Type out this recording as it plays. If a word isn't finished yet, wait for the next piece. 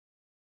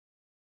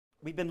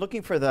We've been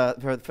looking for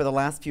the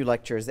last few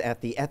lectures at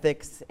the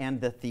ethics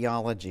and the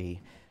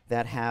theology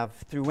that have,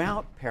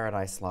 throughout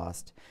Paradise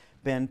Lost,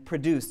 been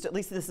produced, at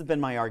least this has been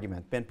my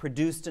argument, been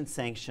produced and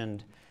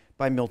sanctioned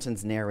by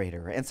Milton's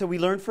narrator. And so we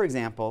learned, for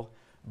example,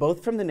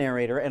 both from the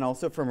narrator and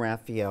also from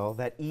Raphael,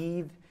 that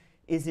Eve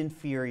is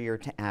inferior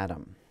to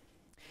Adam.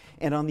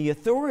 And on the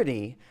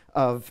authority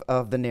of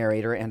the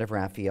narrator and of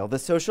Raphael, the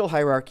social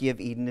hierarchy of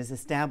Eden is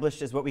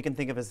established as what we can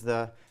think of as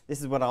this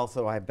is what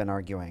also I've been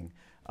arguing.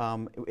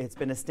 It's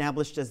been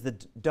established as the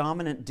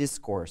dominant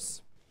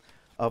discourse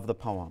of the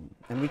poem.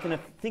 And we can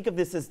think of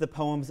this as the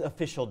poem's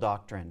official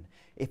doctrine,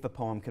 if a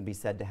poem can be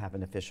said to have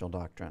an official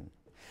doctrine.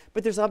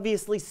 But there's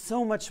obviously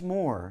so much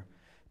more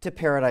to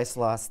Paradise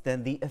Lost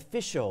than the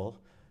official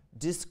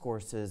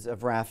discourses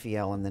of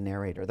Raphael and the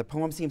narrator. The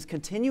poem seems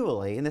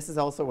continually, and this is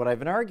also what I've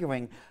been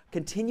arguing,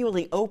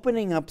 continually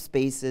opening up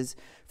spaces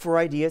for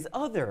ideas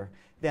other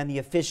than the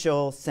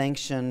official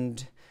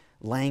sanctioned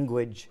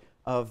language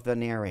of the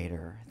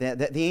narrator.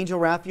 The angel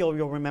Raphael,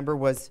 you'll remember,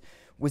 was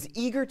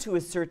eager to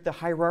assert the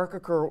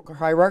hierarchical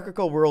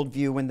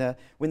worldview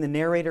when the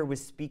narrator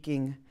was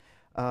speaking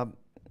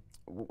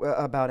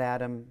about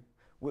Adam,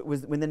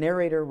 when the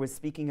narrator was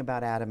speaking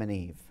about Adam and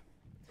Eve.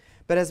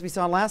 But as we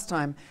saw last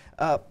time,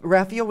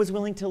 Raphael was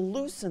willing to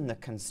loosen the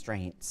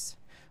constraints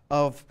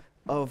of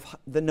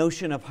the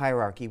notion of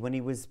hierarchy when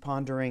he was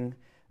pondering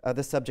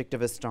the subject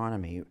of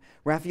astronomy.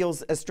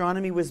 Raphael's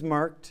astronomy was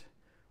marked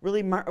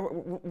really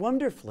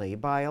wonderfully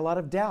by a lot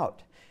of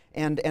doubt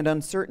and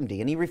uncertainty.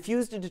 And he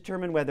refused to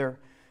determine whether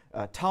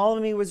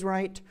Ptolemy was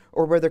right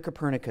or whether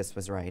Copernicus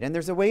was right. And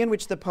there's a way in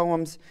which the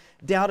poem's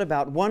doubt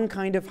about one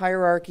kind of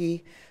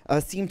hierarchy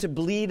seemed to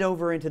bleed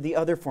over into the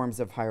other forms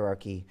of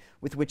hierarchy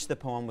with which the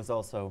poem was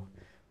also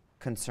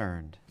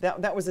concerned.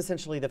 That was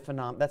essentially the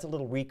phenomenon. That's a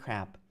little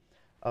recap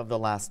of the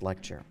last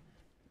lecture.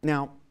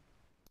 Now,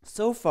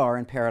 so far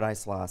in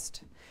Paradise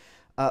Lost,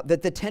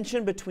 that the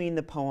tension between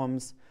the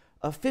poem's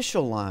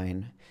official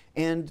line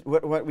and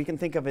what we can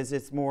think of as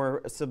its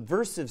more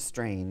subversive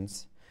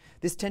strains,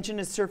 this tension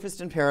is surfaced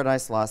in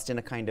Paradise Lost in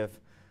a kind of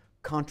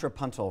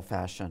contrapuntal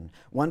fashion.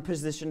 One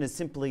position is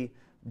simply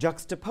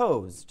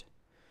juxtaposed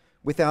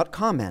without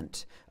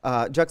comment,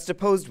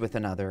 juxtaposed with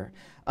another.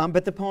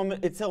 But the poem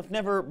itself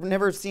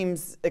never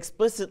seems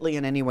explicitly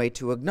in any way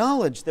to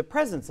acknowledge the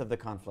presence of the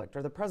conflict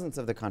or the presence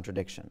of the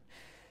contradiction.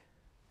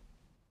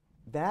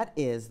 That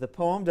is, the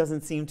poem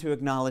doesn't seem to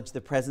acknowledge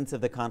the presence of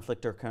the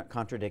conflict or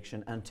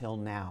contradiction until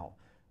now,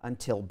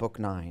 until Book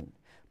 9.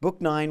 Book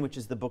 9, which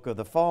is the Book of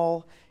the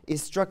Fall,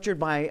 is structured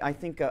by, I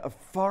think, a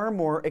far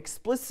more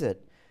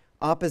explicit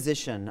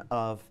opposition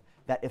of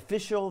that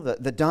official,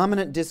 the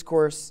dominant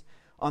discourse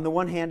on the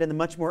one hand, and the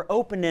much more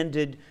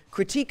open-ended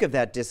critique of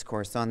that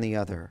discourse on the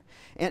other.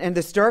 And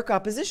the stark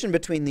opposition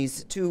between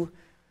these two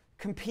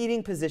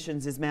competing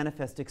positions is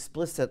manifest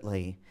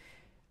explicitly,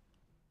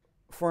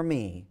 for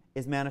me,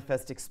 is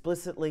manifest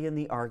explicitly in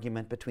the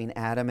argument between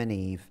Adam and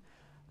Eve,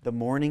 the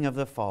morning of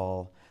the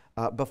fall,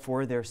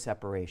 before their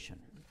separation.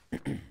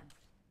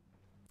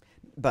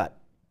 But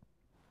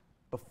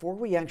before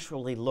we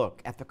actually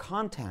look at the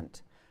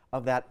content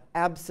of that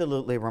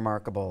absolutely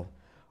remarkable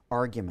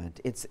argument,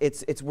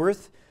 it's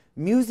worth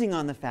musing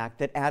on the fact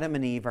that Adam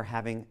and Eve are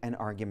having an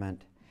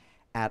argument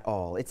at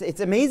all. It's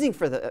amazing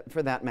for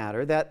that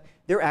matter that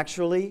they're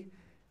actually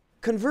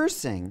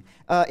conversing.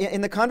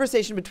 In the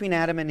conversation between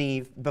Adam and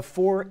Eve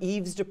before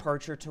Eve's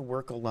departure to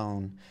work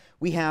alone,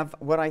 we have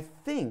what I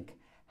think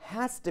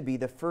has to be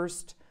the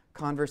first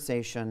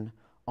conversation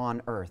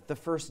on earth, the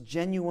first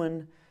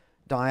genuine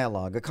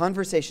dialogue, a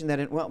conversation that,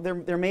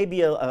 there may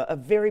be a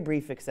very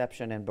brief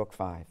exception in Book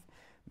 5,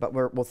 but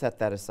we'll set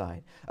that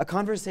aside. A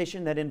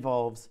conversation that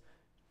involves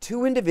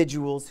two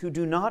individuals who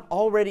do not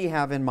already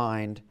have in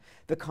mind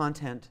the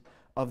content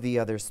of the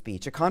other's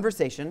speech. A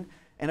conversation,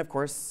 and of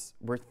course,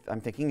 I'm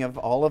thinking of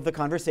all of the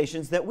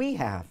conversations that we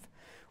have,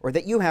 or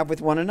that you have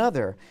with one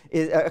another,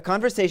 is a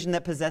conversation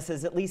that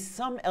possesses at least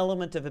some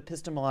element of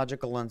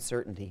epistemological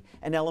uncertainty,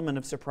 an element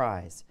of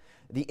surprise,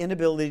 the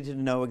inability to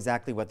know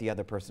exactly what the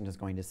other person is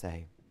going to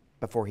say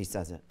before he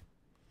says it.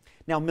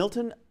 Now,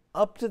 Milton,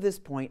 up to this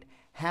point,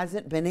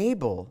 hasn't been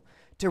able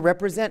to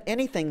represent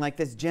anything like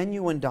this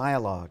genuine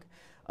dialogue.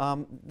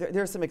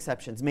 There are some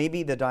exceptions.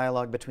 Maybe the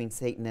dialogue between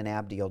Satan and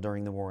Abdiel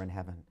during the war in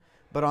heaven.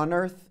 But on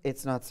earth,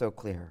 it's not so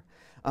clear.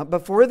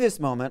 Before this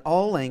moment,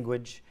 all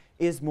language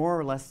is more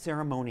or less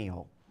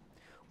ceremonial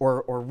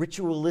or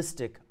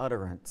ritualistic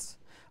utterance.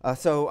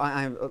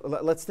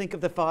 Let's think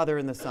of the Father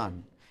and the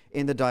Son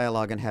in the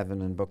dialogue in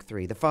heaven in Book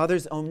 3. The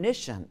Father's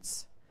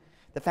omniscience,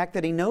 the fact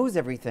that he knows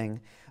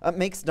everything,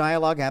 makes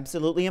dialogue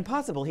absolutely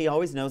impossible. He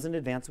always knows in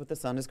advance what the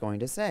Son is going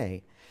to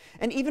say.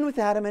 And even with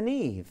Adam and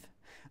Eve,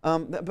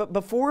 but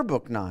before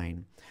Book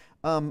 9,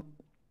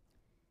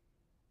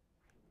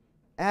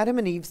 Adam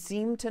and Eve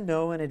seem to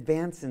know in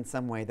advance in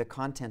some way the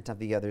content of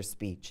the other's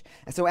speech.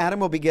 And so Adam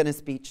will begin a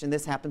speech, and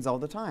this happens all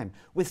the time,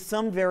 with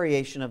some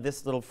variation of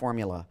this little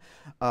formula.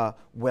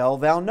 Well,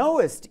 thou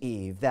knowest,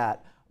 Eve,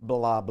 that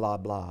blah, blah,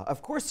 blah.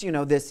 Of course you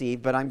know this,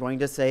 Eve, but I'm going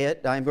to say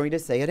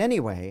it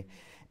anyway.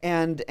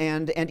 And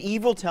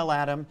Eve will tell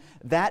Adam,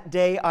 "That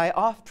day I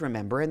oft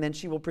remember," and then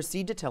she will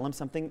proceed to tell him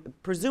something,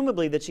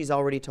 presumably that she's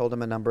already told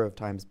him a number of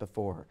times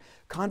before.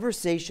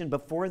 Conversation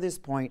before this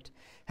point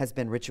has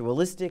been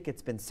ritualistic,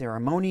 it's been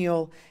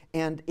ceremonial,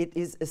 and it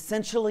is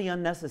essentially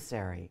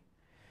unnecessary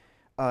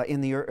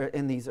in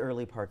these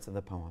early parts of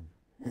the poem.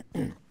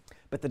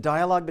 But the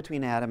dialogue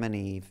between Adam and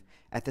Eve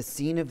at the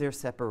scene of their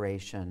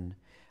separation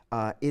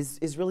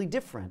is really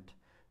different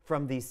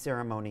from these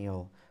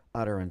ceremonial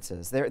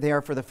utterances. They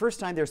are, for the first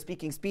time, they're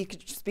speaking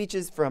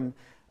speeches from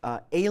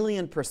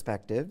alien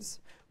perspectives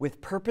with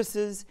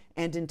purposes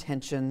and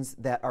intentions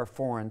that are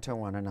foreign to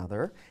one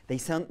another. They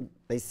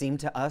seem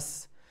to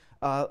us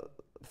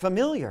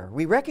familiar.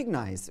 We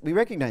recognize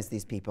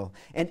these people.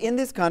 And in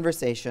this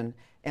conversation,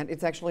 and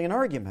it's actually an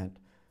argument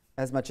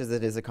as much as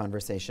it is a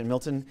conversation,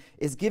 Milton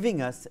is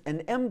giving us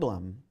an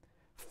emblem,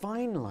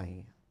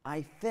 finally,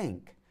 I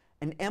think,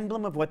 an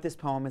emblem of what this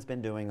poem has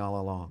been doing all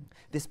along.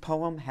 This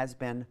poem has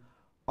been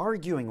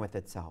arguing with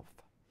itself.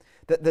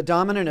 The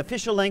dominant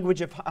official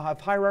language of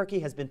hierarchy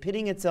has been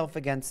pitting itself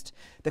against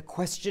the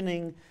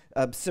questioning,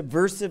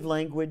 subversive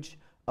language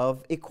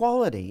of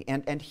equality.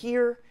 And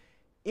here,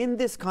 in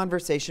this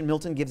conversation,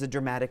 Milton gives a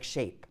dramatic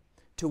shape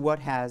to what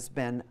has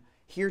been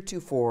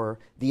heretofore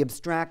the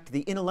abstract,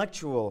 the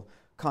intellectual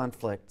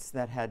conflicts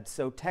that had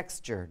so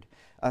textured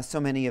so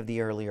many of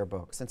the earlier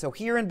books. And so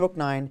here in Book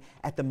 9,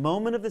 at the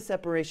moment of the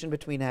separation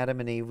between Adam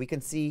and Eve, we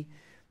can see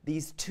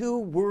these two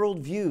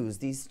worldviews,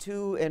 these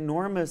two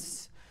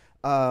enormous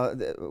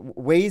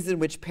ways in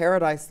which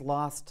Paradise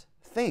Lost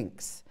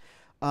thinks,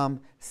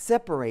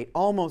 separate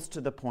almost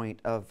to the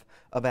point of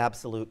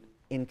absolute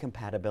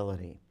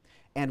incompatibility.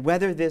 And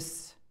whether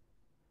this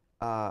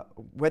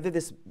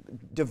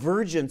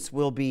divergence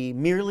will be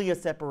merely a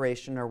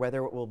separation or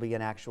whether it will be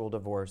an actual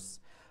divorce,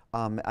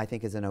 I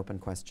think is an open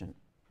question.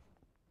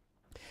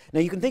 Now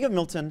you can think of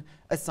Milton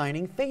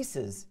assigning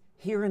faces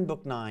here in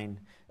Book 9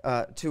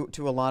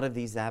 to a lot of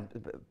these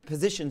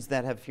positions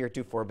that have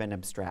heretofore been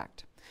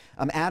abstract.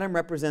 Adam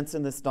represents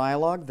in this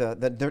dialogue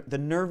the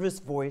nervous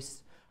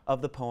voice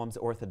of the poem's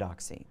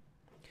orthodoxy.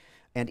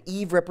 And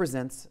Eve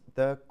represents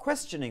the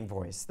questioning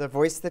voice, the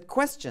voice that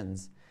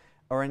questions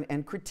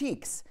and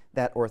critiques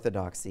that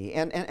orthodoxy.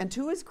 And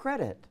to his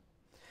credit,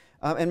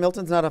 and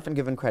Milton's not often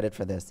given credit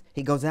for this,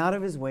 he goes out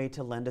of his way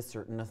to lend a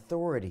certain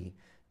authority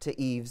to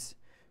Eve's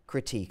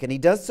critique. And he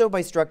does so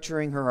by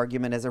structuring her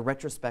argument as a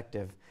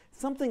retrospective,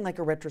 something like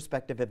a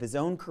retrospective of his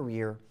own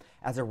career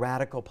as a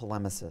radical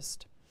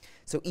polemicist.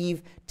 So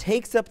Eve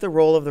takes up the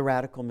role of the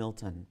radical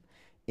Milton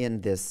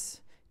in this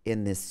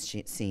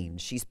scene.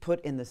 She's put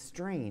in the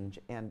strange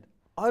and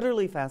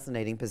utterly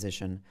fascinating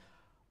position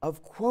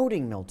of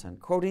quoting Milton,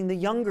 quoting the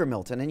younger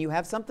Milton. And you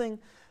have something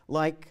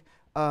like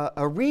a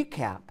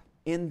recap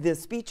in the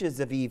speeches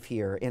of Eve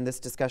here in this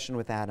discussion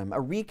with Adam, a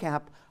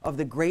recap of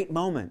the great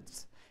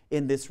moments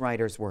in this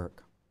writer's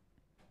work.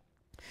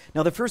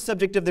 Now, the first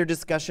subject of their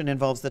discussion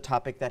involves the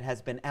topic that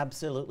has been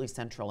absolutely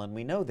central, and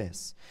we know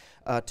this,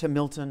 to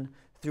Milton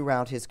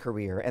throughout his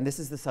career, and this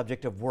is the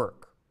subject of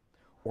work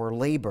or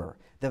labor,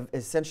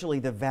 essentially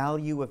the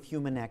value of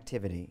human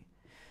activity.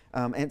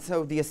 And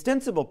so the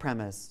ostensible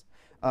premise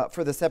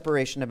for the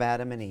separation of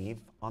Adam and Eve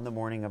on the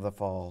morning of the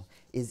fall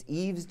is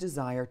Eve's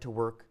desire to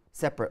work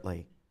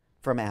separately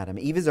from Adam.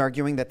 Eve is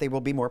arguing that they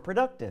will be more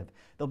productive.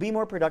 They'll be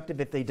more productive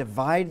if they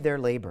divide their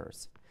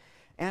labors.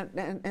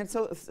 And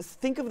so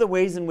think of the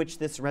ways in which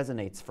this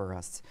resonates for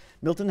us.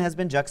 Milton has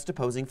been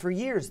juxtaposing for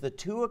years the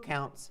two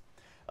accounts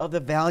of the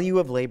value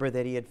of labor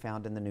that he had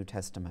found in the New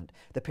Testament,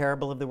 the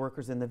parable of the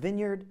workers in the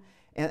vineyard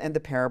and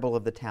the parable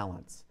of the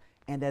talents.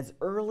 And as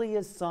early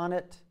as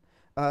Sonnet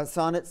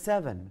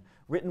 7,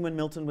 written when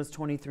Milton was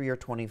 23 or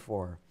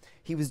 24,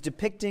 he was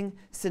depicting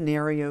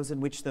scenarios in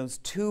which those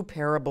two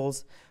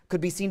parables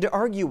could be seen to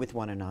argue with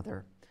one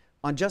another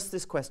on just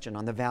this question,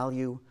 on the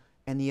value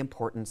and the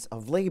importance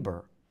of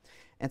labor.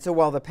 And so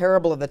while the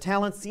parable of the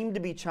talents seemed to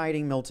be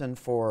chiding Milton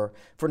for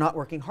not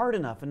working hard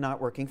enough and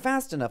not working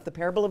fast enough, the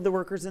parable of the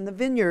workers in the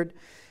vineyard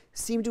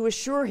seemed to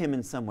assure him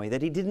in some way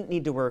that he didn't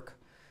need to work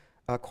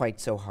quite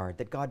so hard,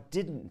 that God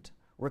didn't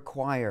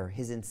require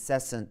his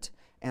incessant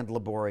and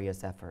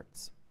laborious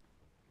efforts.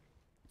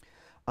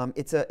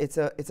 It's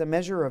a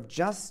measure of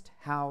just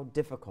how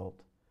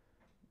difficult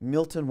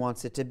Milton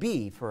wants it to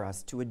be for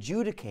us to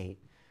adjudicate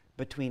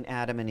between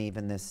Adam and Eve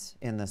in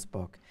this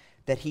book,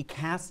 that he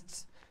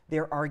casts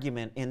their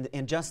argument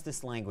in just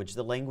this language,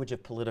 the language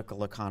of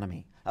political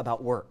economy,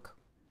 about work.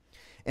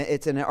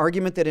 It's an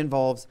argument that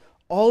involves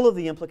all of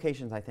the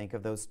implications, I think,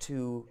 of those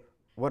two,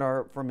 what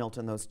are, for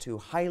Milton, those two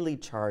highly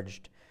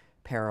charged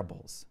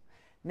parables.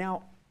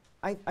 Now,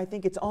 I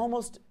think it's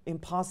almost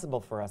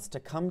impossible for us to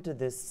come to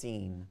this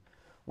scene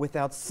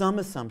without some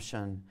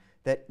assumption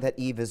that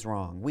Eve is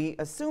wrong. We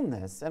assume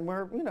this, and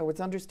it's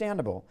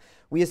understandable.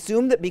 We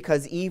assume that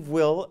because Eve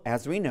will,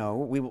 as we know,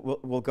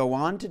 will go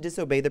on to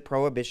disobey the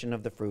prohibition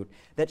of the fruit,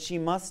 that she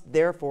must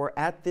therefore,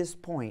 at this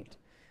point,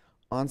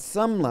 on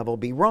some level,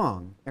 be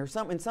wrong, or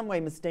in some way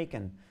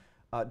mistaken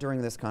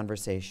during this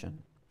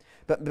conversation.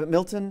 But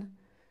Milton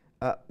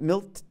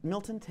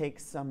Milton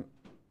takes some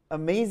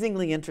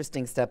amazingly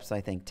interesting steps,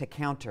 I think, to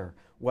counter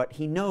what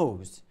he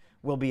knows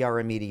will be our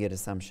immediate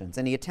assumptions.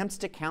 And he attempts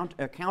to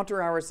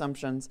counter our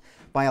assumptions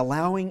by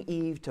allowing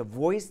Eve to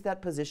voice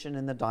that position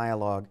in the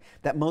dialogue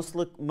that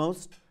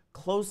most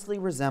closely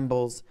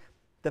resembles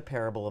the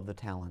parable of the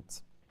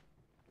talents.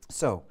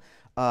 So,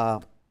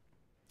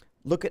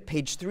 look at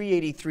page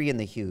 383 in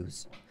the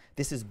Hughes.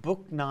 This is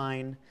Book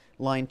 9,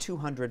 line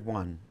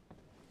 201.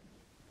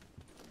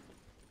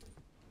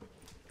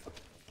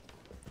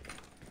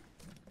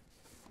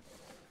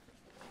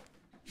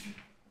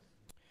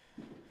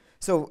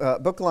 So,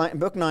 book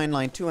 9,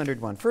 line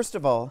 201. First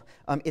of all,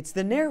 it's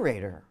the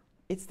narrator.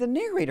 It's the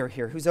narrator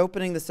here who's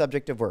opening the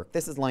subject of work.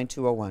 This is line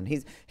 201.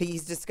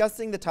 He's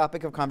discussing the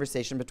topic of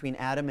conversation between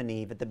Adam and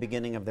Eve at the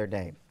beginning of their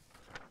day.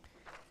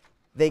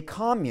 They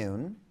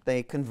commune,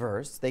 they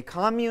converse, they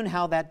commune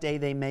how that day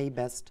they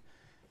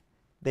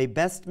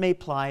best may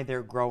ply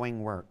their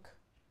growing work.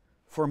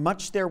 For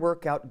much their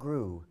work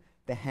outgrew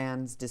the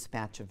hand's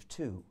dispatch of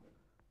two,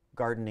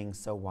 gardening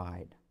so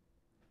wide.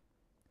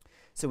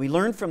 So we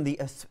learn from the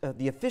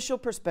official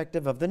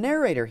perspective of the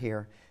narrator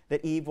here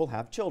that Eve will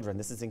have children.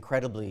 This is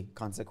incredibly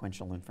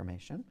consequential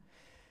information,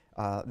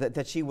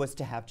 that she was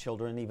to have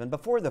children even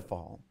before the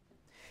fall.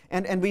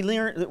 And we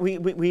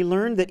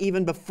learn that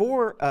even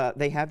before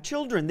they have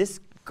children, this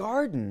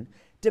garden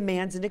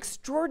demands an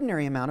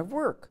extraordinary amount of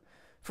work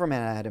from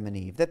Adam and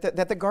Eve.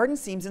 That the garden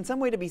seems in some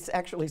way to be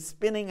actually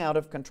spinning out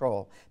of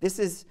control. This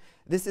is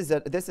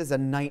a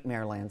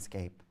nightmare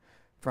landscape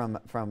from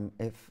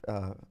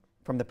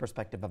the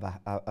perspective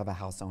of a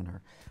house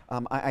owner.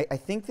 I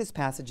think this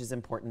passage is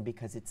important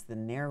because it's the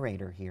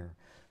narrator here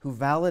who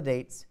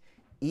validates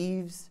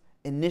Eve's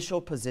initial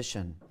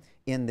position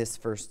in this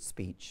first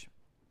speech.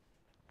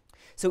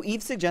 So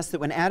Eve suggests that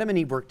when Adam and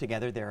Eve work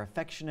together, their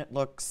affectionate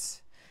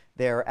looks,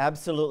 their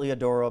absolutely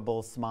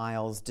adorable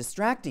smiles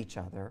distract each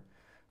other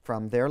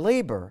from their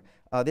labor.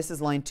 This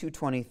is line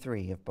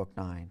 223 of Book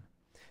 9.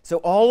 So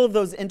all of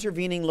those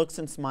intervening looks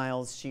and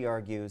smiles, she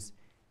argues,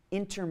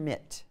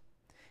 intermit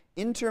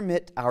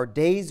our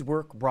day's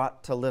work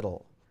brought to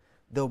little,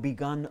 though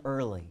begun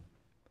early,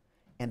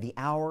 and the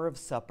hour of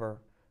supper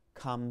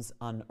comes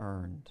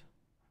unearned.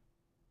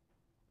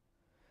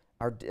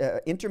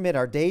 Intermit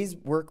our day's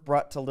work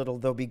brought to little,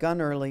 though begun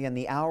early, and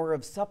the hour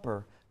of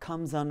supper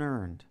comes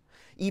unearned.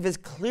 Eve has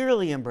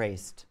clearly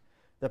embraced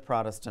the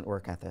Protestant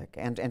work ethic,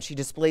 and she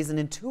displays an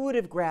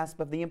intuitive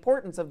grasp of the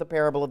importance of the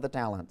parable of the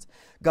talents.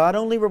 God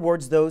only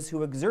rewards those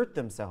who exert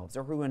themselves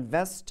or who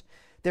invest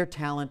their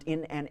talent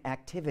in an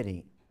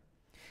activity.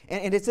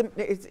 And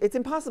it's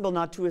impossible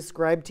not to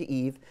ascribe to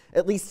Eve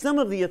at least some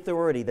of the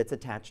authority that's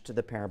attached to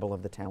the parable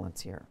of the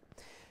talents here.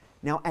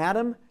 Now,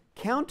 Adam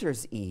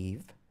counters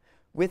Eve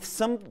with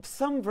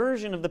some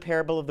version of the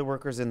parable of the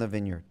workers in the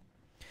vineyard,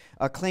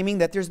 claiming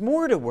that there's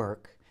more to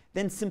work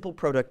than simple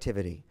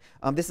productivity.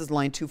 This is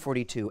line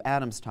 242,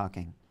 Adam's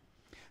talking.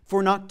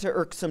 For not to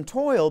irksome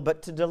toil,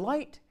 but to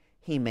delight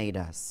he made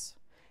us,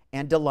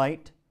 and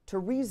delight to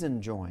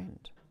reason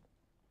joined.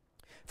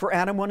 For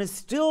Adam, one is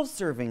still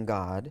serving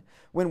God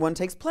when one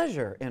takes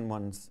pleasure in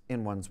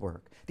one's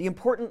work. The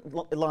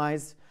important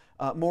lies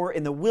more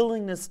in the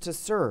willingness to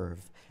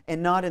serve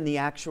and not in the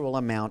actual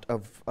amount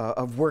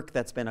of work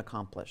that's been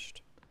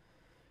accomplished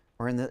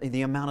or in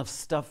the amount of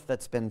stuff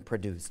that's been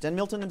produced. And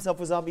Milton himself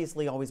was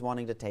obviously always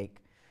wanting to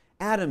take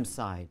Adam's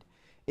side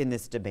in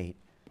this debate.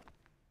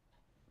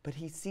 But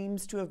he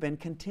seems to have been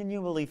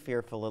continually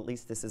fearful, at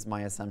least this is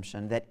my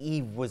assumption, that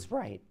Eve was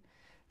right,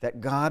 that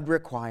God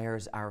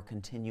requires our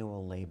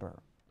continual labor.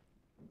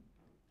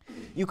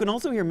 You can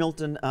also hear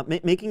Milton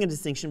making a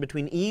distinction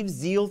between Eve's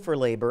zeal for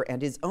labor and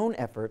his own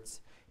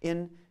efforts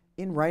in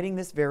writing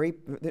this very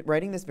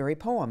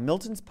poem.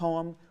 Milton's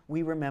poem,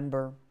 we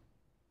remember,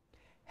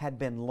 had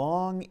been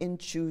long in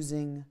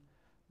choosing,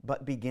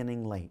 but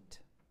beginning late.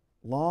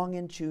 Long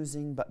in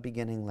choosing, but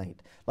beginning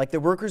late. Like the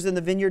workers in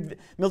the vineyard,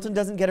 Milton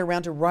doesn't get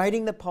around to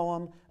writing the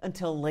poem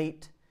until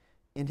late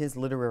in his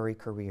literary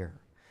career.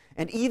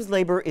 And Eve's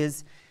labor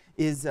is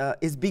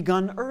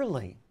begun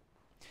early.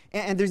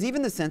 And there's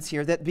even the sense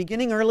here that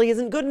beginning early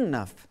isn't good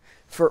enough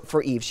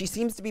for Eve. She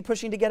seems to be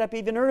pushing to get up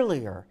even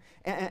earlier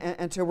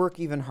and to work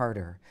even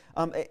harder.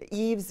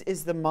 Eve's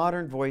is the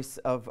modern voice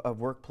of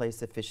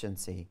workplace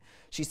efficiency.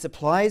 She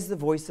supplies the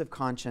voice of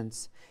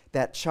conscience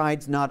that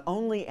chides not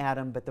only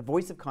Adam, but the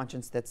voice of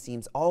conscience that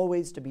seems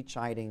always to be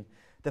chiding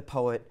the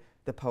poet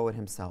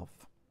himself.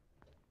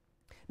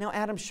 Now,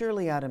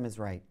 surely Adam is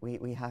right.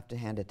 We have to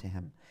hand it to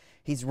him.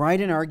 He's right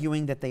in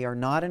arguing that they are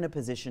not in a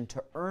position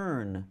to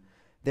earn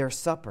their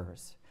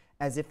suppers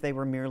as if they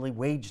were merely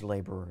wage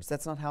laborers.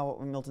 That's not how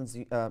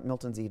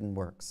Milton's Eden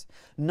works.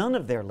 None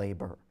of their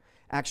labor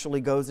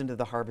actually goes into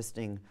the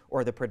harvesting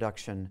or the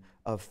production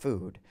of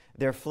food.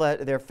 They're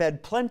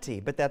fed plenty,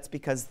 but that's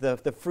because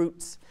the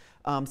fruits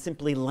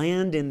simply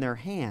land in their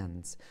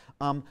hands.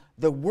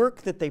 The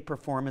work that they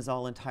perform is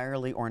all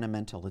entirely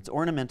ornamental. It's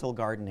ornamental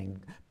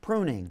gardening,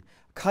 pruning,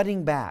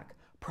 cutting back,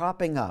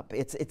 propping up.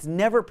 It's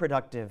never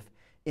productive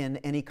in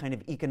any kind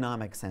of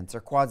economic sense or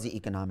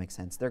quasi-economic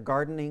sense. Their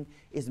gardening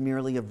is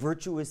merely a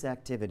virtuous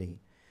activity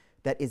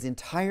that is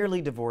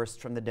entirely divorced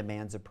from the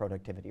demands of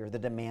productivity or the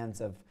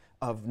demands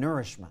of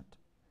nourishment.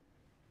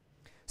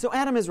 So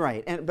Adam is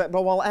right, but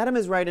while Adam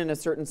is right in a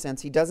certain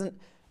sense, he doesn't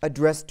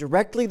address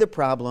directly the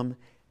problem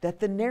that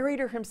the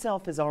narrator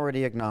himself has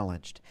already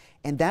acknowledged.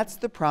 And that's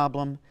the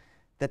problem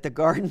that the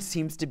garden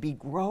seems to be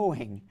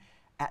growing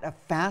at a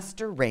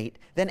faster rate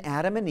than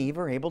Adam and Eve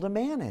are able to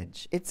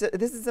manage. This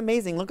is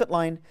amazing. Look at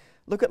line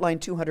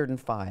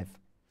 205.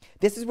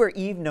 This is where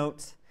Eve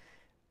notes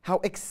how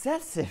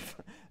excessive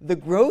the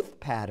growth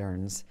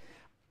patterns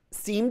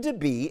seem to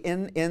be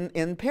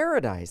in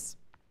paradise.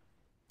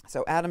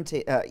 So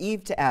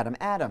Eve to Adam.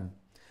 Adam,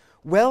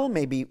 well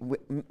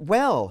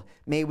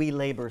may we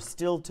labor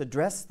still to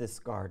dress this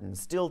garden,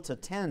 still to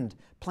tend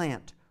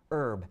plant,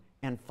 herb,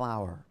 and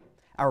flower,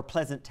 our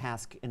pleasant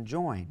task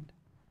enjoined.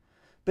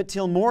 But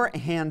till more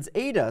hands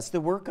aid us, the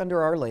work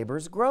under our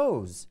labors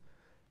grows,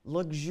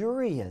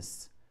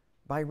 luxurious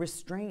by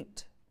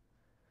restraint.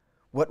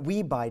 What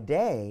we by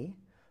day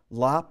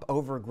lop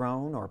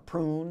overgrown or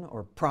prune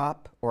or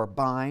prop or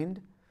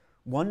bind,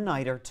 one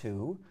night or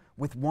two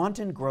with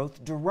wanton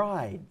growth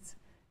derides,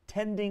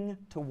 tending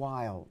to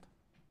wild.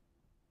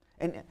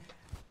 And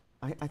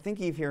I think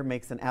Eve here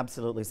makes an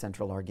absolutely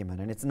central argument,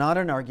 and it's not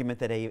an argument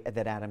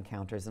that Adam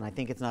counters, and I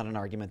think it's not an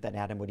argument that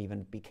Adam would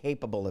even be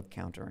capable of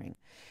countering.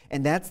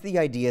 And that's the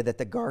idea that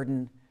the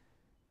garden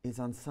is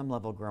on some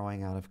level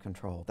growing out of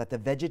control, that the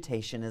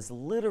vegetation is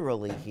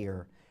literally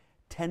here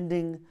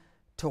tending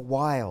to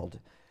wild.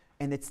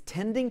 And it's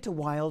tending to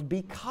wild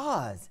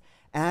because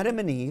Adam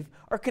and Eve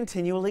are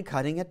continually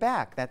cutting it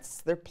back.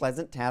 That's their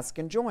pleasant task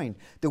enjoined.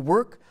 The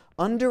work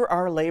under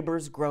our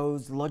labors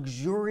grows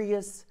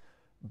luxurious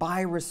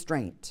by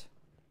restraint.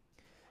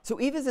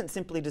 So Eve isn't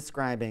simply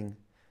describing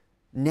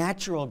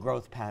natural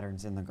growth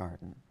patterns in the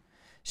garden.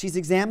 She's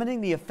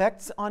examining the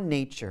effects on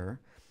nature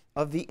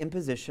of the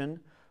imposition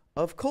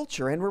of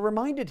culture. And we're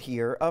reminded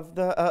here of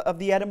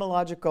the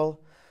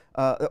etymological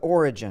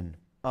origin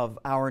of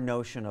our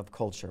notion of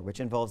culture,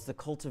 which involves the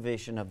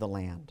cultivation of the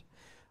land.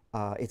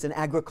 It's an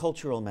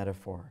agricultural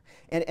metaphor.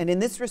 And in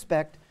this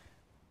respect,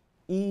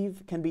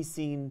 Eve can be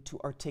seen to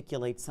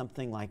articulate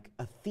something like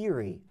a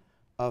theory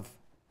of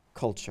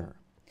culture.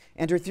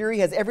 And her theory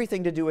has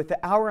everything to do with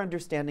our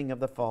understanding of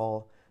the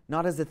fall,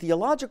 not as a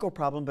theological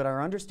problem, but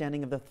our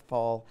understanding of the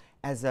fall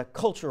as a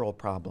cultural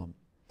problem.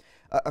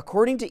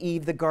 According to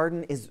Eve, the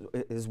garden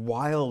is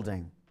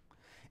wilding.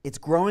 It's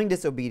growing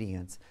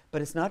disobedience,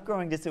 but it's not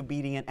growing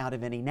disobedient out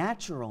of any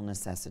natural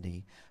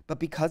necessity, but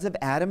because of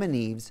Adam and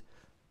Eve's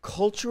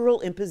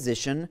cultural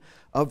imposition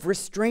of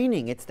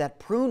restraining. It's that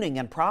pruning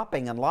and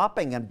propping and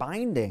lopping and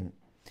binding.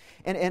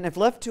 And if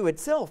left to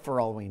itself, for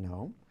all we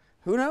know,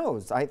 who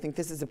knows? I think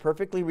this is a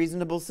perfectly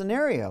reasonable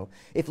scenario.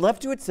 If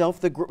left to itself,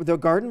 the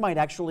garden might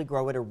actually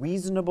grow at a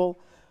reasonable,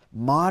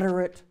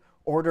 moderate,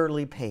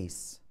 orderly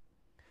pace.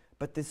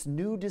 But this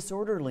new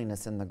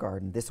disorderliness in the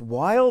garden, this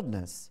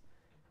wildness,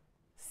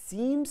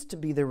 seems to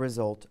be the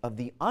result of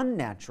the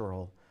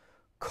unnatural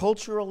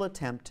cultural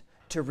attempt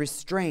to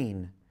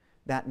restrain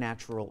that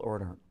natural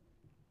order.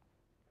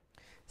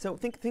 So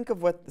think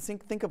of what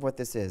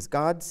this is.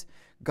 God's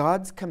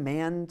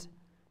command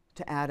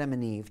to Adam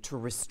and Eve to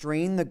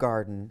restrain the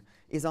garden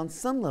is on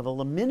some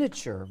level a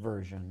miniature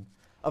version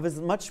of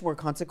his much more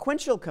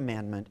consequential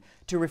commandment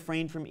to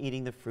refrain from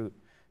eating the fruit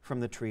from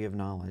the tree of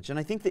knowledge. And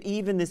I think that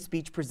Eve in this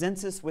speech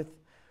presents us with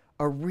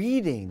a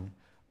reading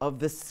of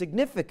the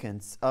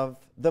significance of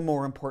the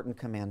more important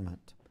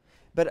commandment.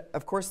 But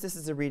of course, this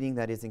is a reading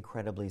that is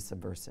incredibly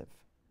subversive.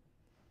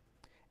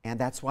 And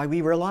that's why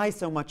we rely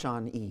so much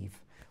on Eve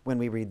when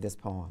we read this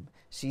poem.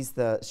 She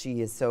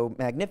is so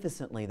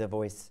magnificently the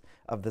voice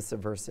of the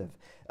subversive.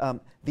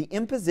 The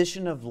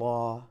imposition of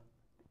law,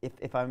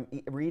 if I'm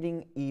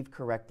reading Eve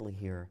correctly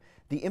here,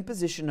 the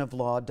imposition of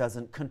law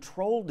doesn't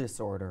control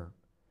disorder,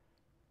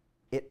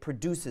 it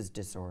produces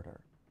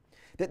disorder.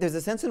 There's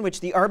a sense in which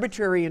the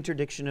arbitrary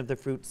interdiction of the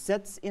fruit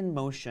sets in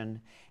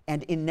motion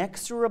an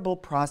inexorable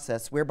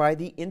process whereby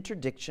the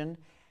interdiction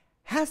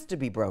has to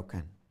be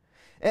broken.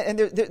 And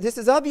this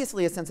is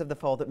obviously a sense of the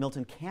fall that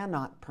Milton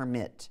cannot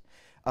permit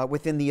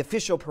within the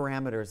official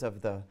parameters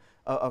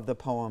of the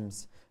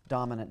poem's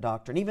dominant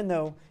doctrine, even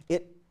though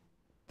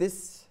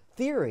this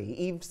theory,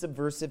 Eve's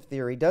subversive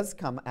theory, does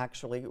come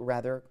actually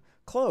rather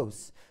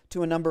close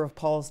to a number of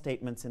Paul's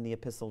statements in the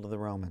Epistle to the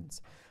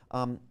Romans.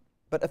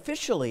 But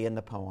officially in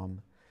the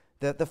poem,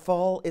 the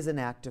fall is an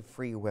act of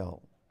free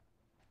will.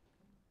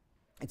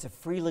 It's a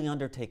freely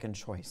undertaken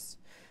choice.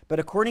 But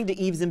according to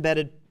Eve's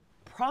embedded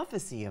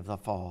prophecy of the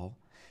fall,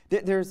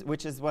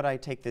 which is what I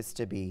take this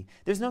to be,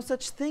 there's no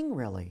such thing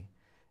really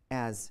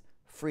as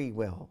free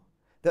will.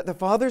 The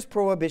Father's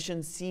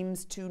prohibition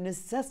seems to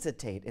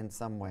necessitate in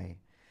some way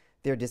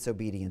their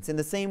disobedience, in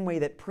the same way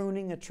that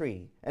pruning a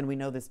tree, and we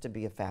know this to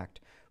be a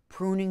fact,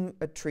 pruning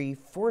a tree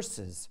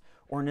forces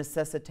or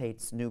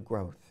necessitates new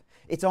growth.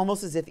 It's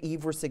almost as if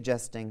Eve were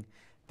suggesting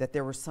that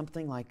there was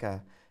something like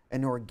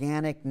an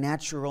organic,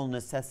 natural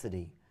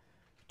necessity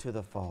to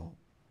the fall.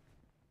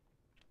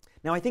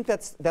 Now, I think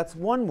that's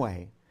one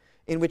way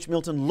in which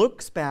Milton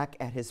looks back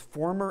at his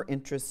former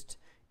interest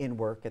in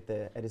work,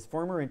 at his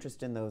former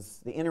interest in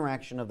the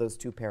interaction of those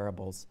two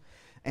parables,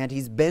 and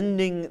he's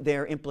bending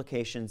their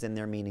implications and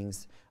their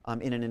meanings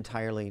in an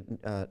entirely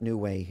new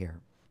way here.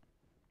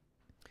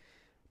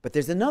 But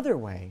there's another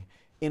way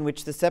in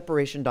which the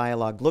separation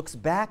dialogue looks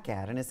back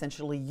at and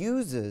essentially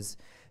uses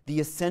the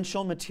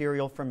essential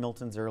material from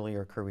Milton's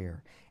earlier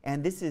career.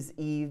 And this is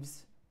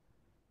Eve's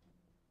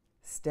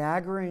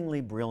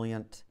staggeringly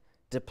brilliant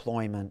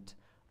deployment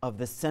of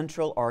the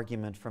central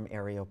argument from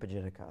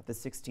Areopagitica, the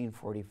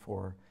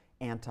 1644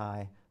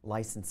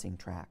 anti-licensing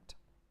tract.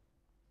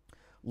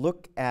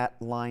 Look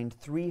at line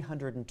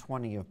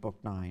 320 of Book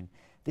 9.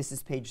 This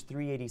is page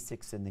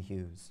 386 in the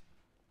Hughes.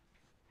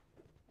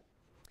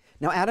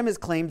 Now, Adam has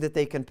claimed that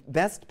they can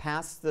best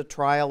pass the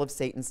trial of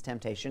Satan's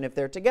temptation if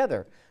they're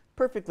together.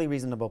 Perfectly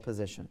reasonable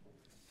position.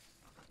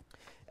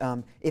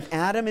 If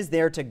Adam is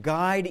there to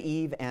guide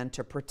Eve and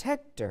to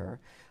protect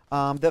her,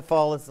 the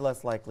fall is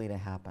less likely to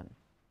happen.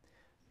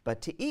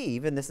 But to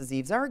Eve, and this is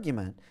Eve's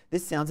argument,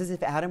 this sounds as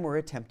if Adam were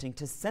attempting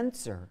to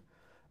censor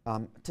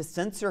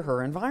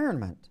her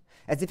environment,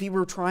 as if he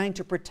were trying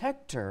to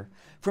protect her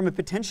from the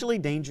potentially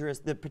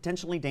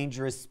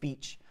dangerous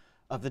speech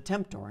of the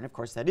tempter. And of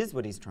course, that is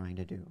what he's trying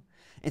to do.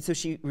 And so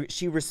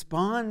she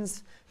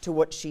responds to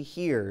what she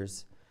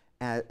hears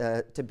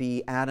to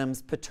be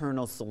Adam's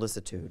paternal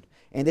solicitude.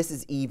 And this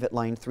is Eve at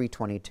line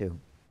 322.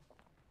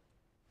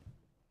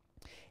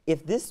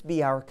 If this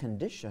be our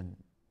condition,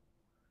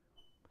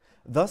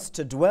 thus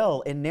to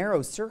dwell in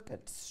narrow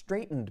circuits,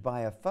 straitened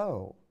by a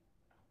foe,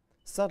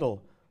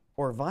 subtle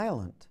or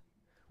violent,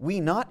 we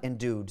not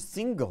endued,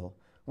 single,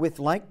 with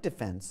like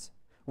defense,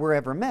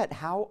 wherever met,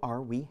 how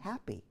are we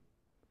happy?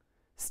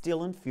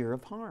 Still in fear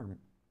of harm.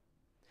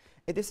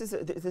 This is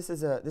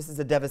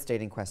a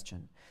devastating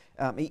question.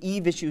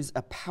 Eve issues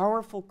a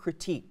powerful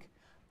critique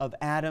of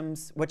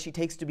what she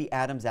takes to be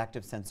Adam's act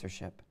of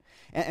censorship.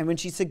 And when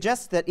she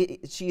suggests that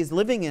she is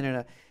living in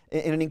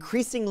an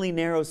increasingly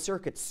narrow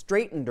circuit,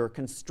 straitened or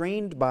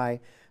constrained by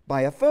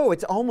a foe,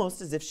 it's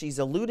almost as if she's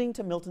alluding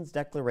to Milton's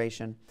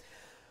declaration,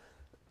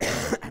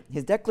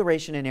 his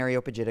declaration in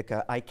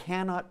Areopagitica, I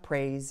cannot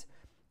praise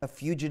a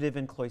fugitive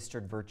and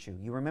cloistered virtue.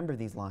 You remember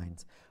these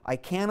lines. I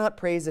cannot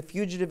praise a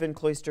fugitive and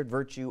cloistered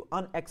virtue,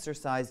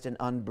 unexercised and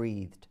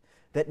unbreathed,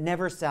 that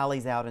never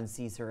sallies out and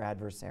sees her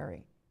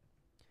adversary.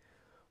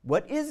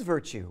 What is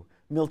virtue?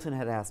 Milton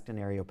had asked in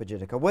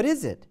Areopagitica. What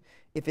is it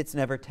if it's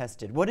never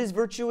tested? What is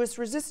virtuous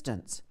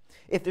resistance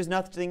if there's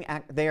nothing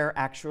there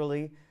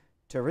actually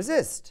to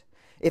resist?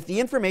 If the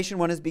information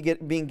one is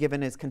being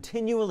given is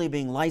continually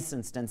being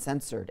licensed and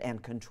censored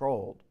and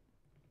controlled?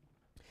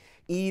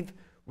 Eve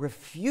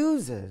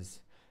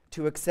refuses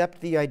to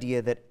accept the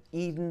idea that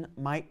Eden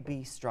might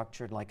be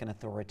structured like an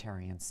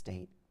authoritarian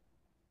state,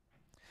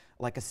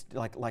 like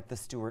the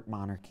Stuart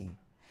monarchy.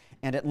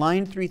 And at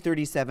line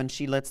 337,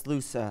 she lets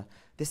loose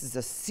this is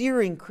a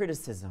searing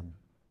criticism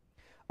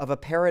of a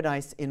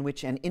paradise in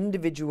which an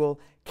individual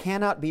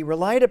cannot be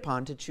relied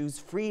upon to choose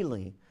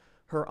freely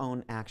her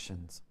own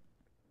actions.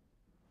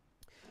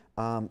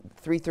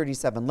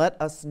 337,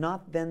 let us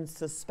not then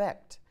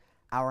suspect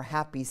our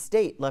happy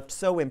state left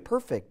so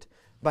imperfect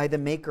by the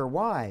Maker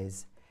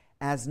wise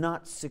as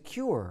not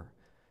secure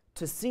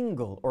to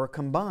single or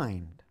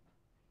combined.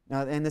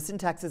 And the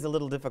syntax is a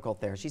little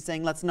difficult there. She's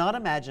saying, let's not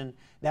imagine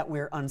that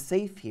we're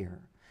unsafe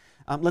here.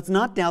 Let's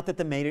not doubt that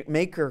the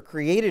Maker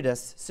created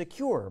us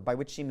secure, by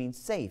which she means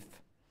safe,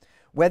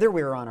 whether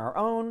we're on our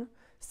own,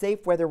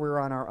 safe whether we're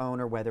on our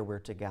own or whether we're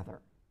together.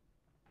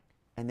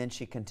 And then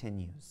she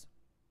continues,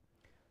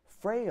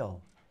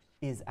 frail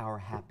is our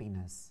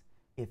happiness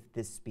if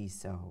this be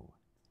so,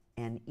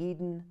 and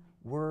Eden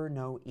were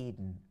no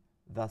Eden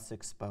thus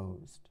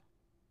exposed.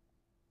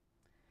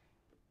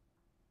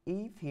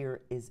 Eve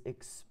here is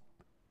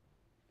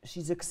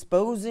she's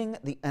exposing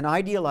an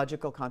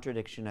ideological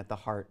contradiction at the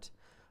heart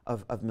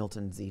of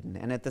Milton's Eden.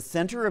 And at the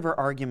center of her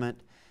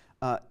argument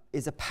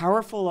is a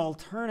powerful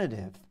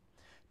alternative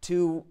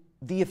to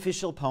the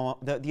official poem,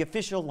 the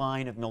official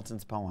line of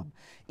Milton's poem.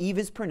 Eve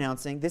is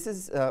pronouncing, this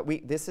is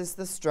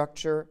the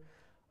structure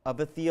of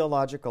a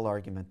theological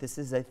argument. This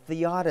is a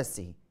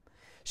theodicy.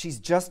 She's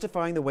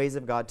justifying the ways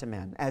of God to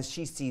men as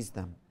she sees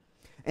them.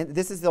 And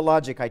this is the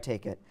logic, I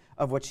take it,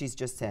 of what she's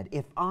just said.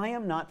 If I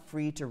am not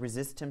free to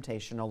resist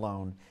temptation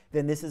alone,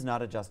 then this is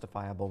not a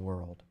justifiable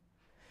world.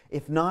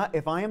 If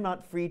I am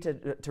not free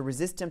to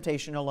resist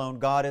temptation alone,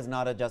 God is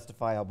not a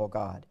justifiable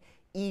God.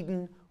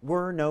 Eden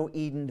were no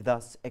Eden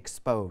thus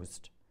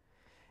exposed.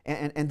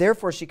 And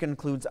therefore, she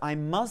concludes, I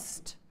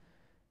must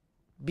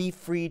be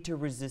free to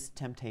resist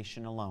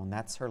temptation alone.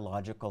 That's her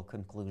logical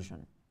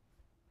conclusion.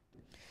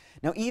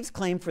 Now, Eve's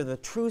claim for the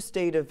true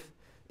state of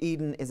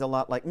Eden is a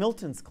lot like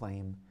Milton's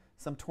claim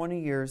some 20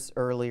 years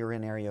earlier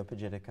in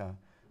Areopagitica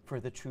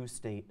for the true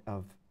state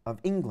of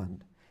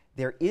England.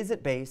 There is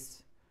at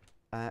base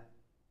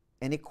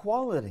an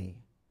equality,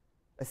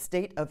 a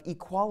state of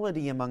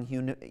equality among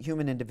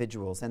human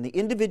individuals, and the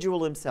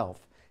individual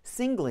himself,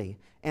 singly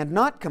and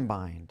not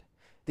combined,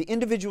 The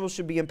individual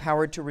should be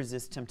empowered to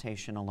resist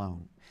temptation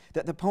alone.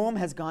 That the poem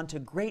has gone to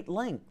great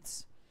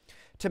lengths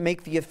to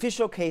make the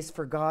official case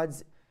for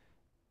God's.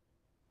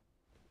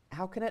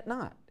 How can it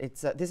not?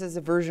 This is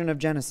a version of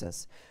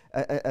Genesis.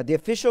 The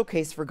official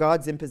case for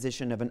God's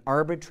imposition of an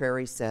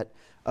arbitrary set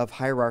of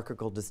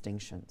hierarchical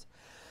distinctions.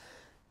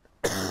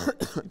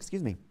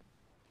 Excuse me.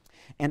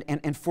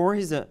 And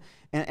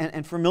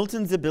for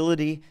Milton's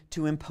ability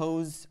to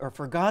impose, or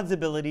for God's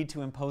ability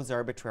to impose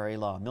arbitrary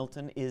law.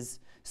 Milton is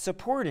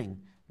supporting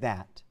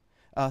that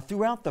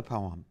throughout the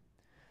poem.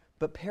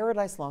 But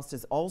Paradise Lost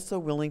is also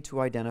willing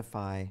to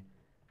identify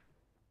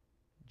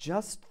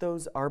just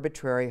those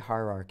arbitrary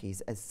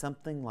hierarchies as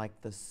something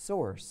like the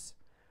source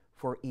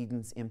for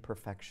Eden's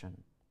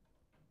imperfection.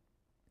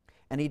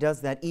 And he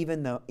does that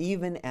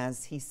even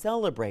as he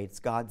celebrates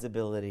God's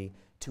ability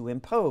to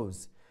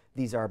impose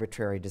these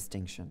arbitrary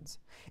distinctions.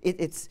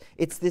 It's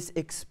this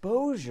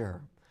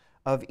exposure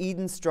of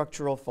Eden's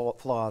structural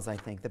flaws, I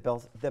think,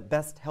 that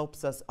best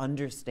helps us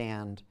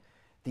understand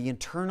the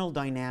internal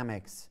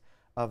dynamics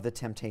of the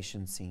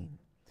temptation scene.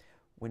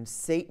 When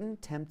Satan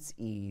tempts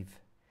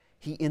Eve,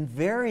 he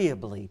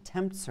invariably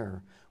tempts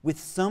her with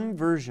some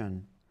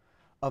version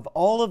of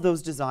all of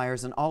those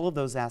desires and all of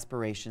those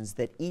aspirations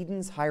that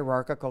Eden's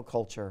hierarchical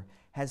culture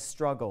has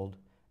struggled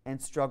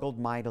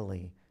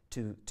mightily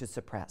to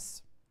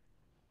suppress.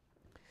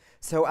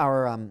 So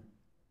our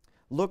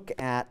look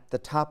at the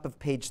top of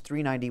page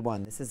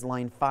 391. This is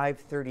line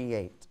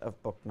 538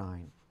 of Book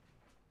 9.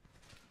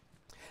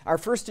 Our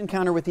first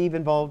encounter with Eve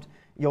involved,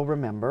 you'll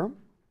remember,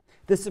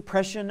 the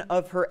suppression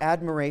of her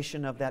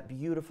admiration of that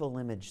beautiful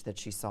image that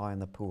she saw in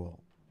the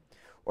pool,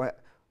 or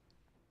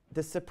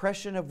the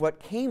suppression of what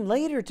came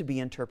later to be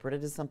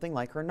interpreted as something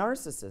like her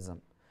narcissism.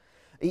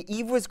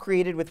 Eve was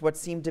created with what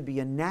seemed to be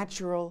a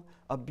natural,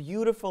 a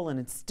beautiful, and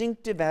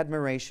instinctive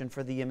admiration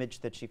for the image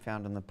that she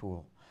found in the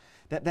pool.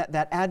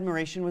 That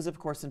admiration was, of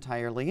course,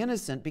 entirely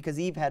innocent because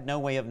Eve had no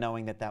way of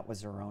knowing that that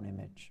was her own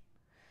image.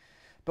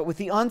 But with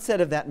the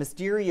onset of that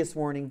mysterious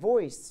warning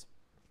voice,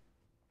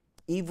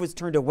 Eve was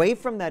turned away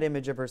from that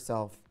image of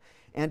herself,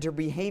 and her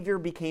behavior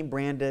became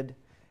branded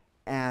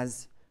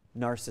as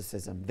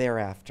narcissism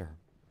thereafter.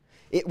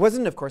 It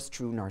wasn't, of course,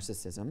 true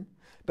narcissism,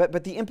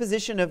 but the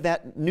imposition of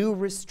that new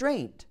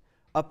restraint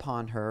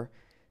upon her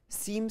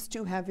seems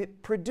to have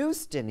it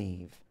produced in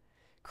Eve,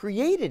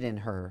 created in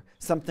her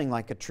something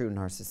like a true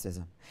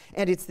narcissism.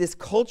 And it's this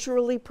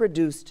culturally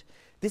produced,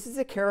 this is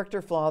a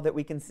character flaw that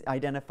we can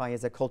identify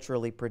as a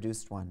culturally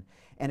produced one,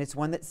 and it's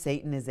one that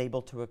Satan is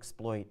able to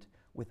exploit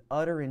with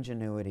utter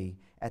ingenuity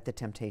at the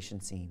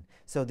temptation scene.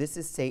 So this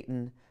is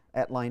Satan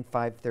at line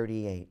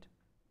 538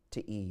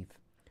 to Eve.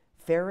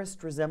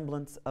 Fairest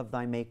resemblance of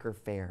thy Maker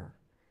fair.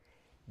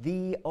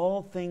 Thee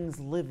all things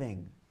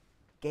living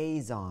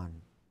gaze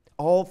on,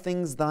 all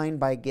things thine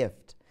by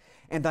gift,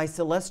 and thy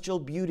celestial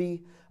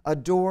beauty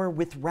adore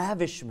with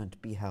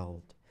ravishment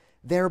beheld,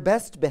 their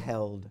best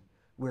beheld,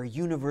 where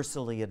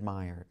universally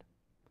admired.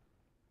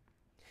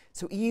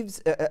 So Eve's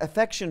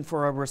affection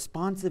for a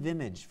responsive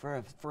image,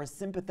 for a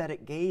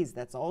sympathetic gaze,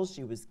 that's all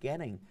she was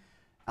getting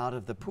out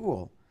of the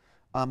pool,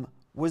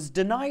 was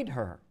denied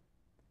her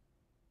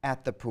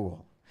at the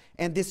pool.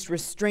 And this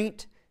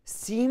restraint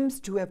seems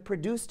to have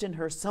produced in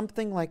her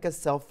something like a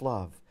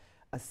self-love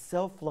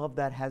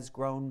that has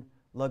grown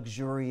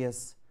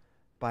luxurious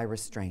by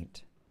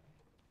restraint.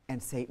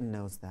 And Satan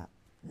knows that.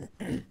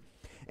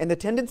 And the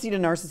tendency to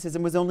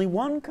narcissism was only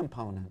one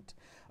component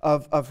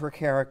of her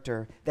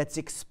character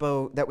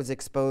that was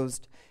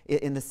exposed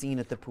in the scene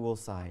at the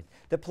poolside.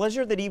 The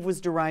pleasure that Eve was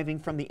deriving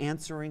from the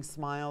answering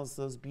smiles,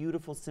 those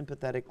beautiful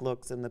sympathetic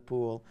looks in the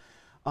pool,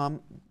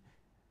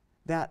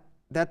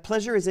 that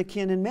pleasure is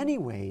akin in many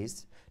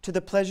ways to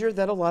the pleasure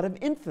that a lot of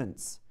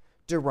infants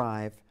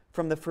derive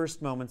from the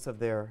first moments of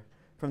their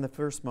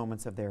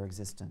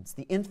existence.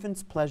 The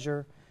infant's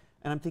pleasure,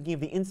 and I'm thinking of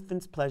the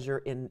infant's pleasure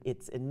in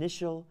its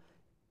initial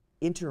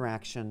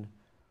interaction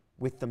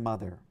with the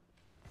mother.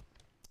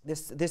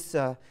 This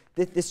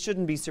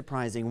shouldn't be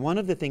surprising. One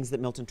of the things that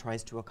Milton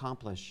tries to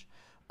accomplish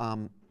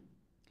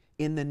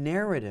in the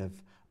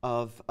narrative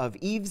of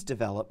Eve's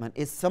development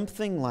is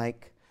something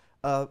like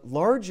a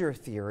larger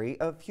theory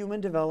of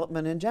human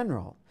development in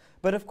general.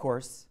 But of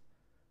course,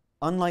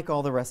 unlike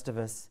all the rest of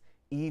us,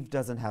 Eve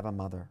doesn't have a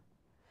mother.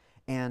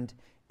 And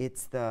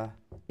it's the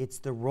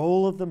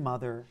role of the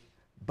mother,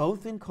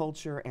 both in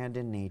culture and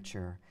in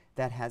nature,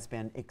 that has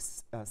been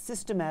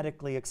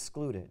systematically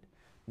excluded.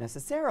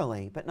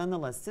 Necessarily, but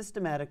nonetheless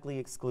systematically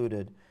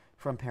excluded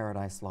from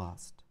Paradise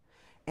Lost.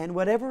 And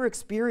whatever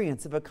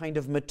experience of a kind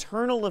of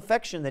maternal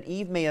affection that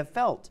Eve may have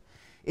felt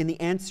in the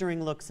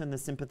answering looks and the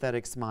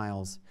sympathetic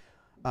smiles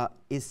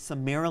is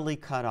summarily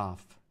cut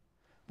off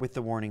with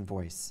the warning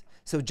voice.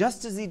 So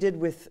just as he did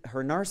with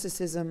her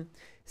narcissism,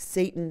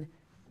 Satan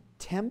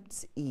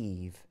tempts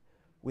Eve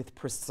with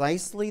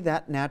precisely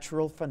that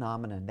natural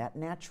phenomenon, that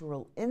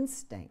natural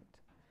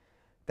instinct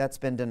that's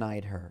been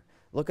denied her.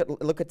 Look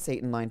at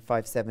Satan, line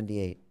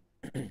 578.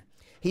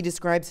 He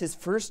describes his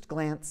first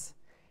glance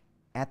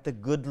at the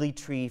goodly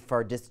tree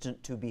far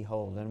distant to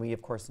behold. And we,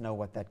 of course, know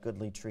what that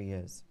goodly tree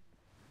is.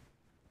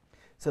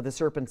 So the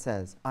serpent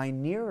says, I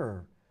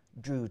nearer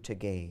drew to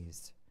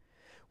gaze,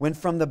 when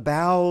from the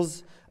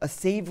boughs a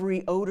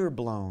savory odor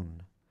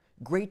blown,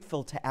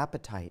 grateful to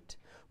appetite,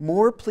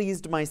 more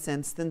pleased my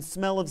sense than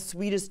smell of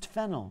sweetest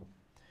fennel,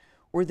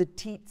 or the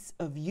teats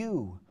of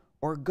ewe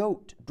or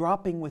goat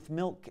dropping with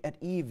milk at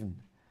even,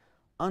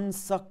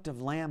 unsucked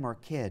of lamb or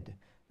kid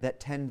that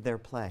tend their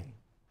play.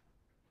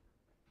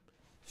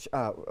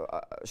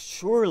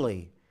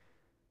 Surely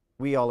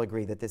we all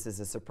agree that this is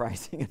a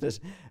surprising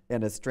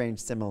and a strange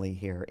simile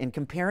here. In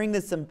comparing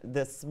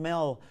the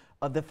smell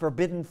of the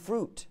forbidden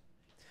fruit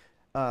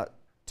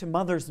to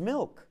mother's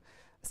milk,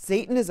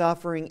 Satan is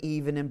offering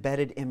Eve an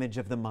embedded image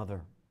of the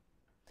mother.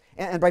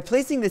 And by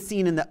placing the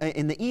scene in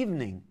the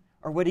evening,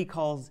 or what he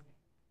calls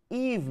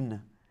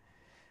even,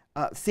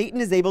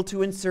 Satan is able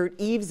to insert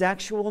Eve's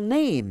actual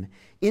name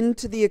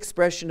into the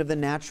expression of the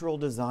natural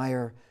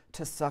desire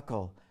to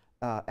suckle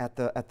at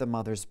the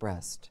mother's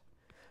breast.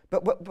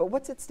 But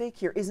what's at stake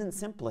here isn't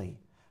simply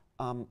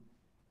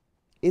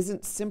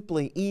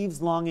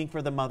Eve's longing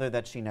for the mother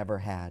that she never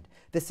had.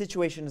 The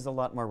situation is a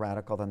lot more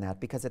radical than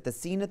that, because at the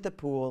scene at the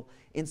pool,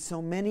 in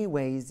so many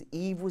ways,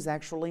 Eve was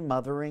actually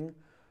mothering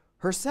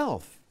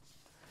herself.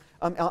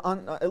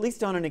 At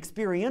least on an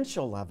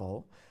experiential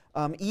level,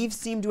 Eve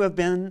seemed to have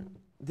been,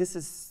 this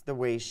is the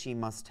way she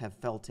must have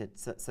felt it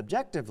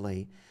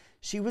subjectively,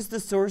 she was the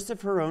source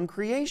of her own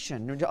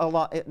creation,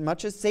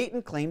 much as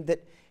Satan claimed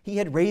that he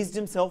had raised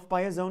himself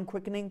by his own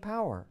quickening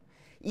power.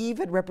 Eve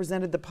had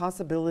represented the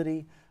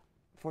possibility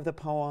for the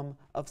poem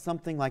of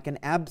something like an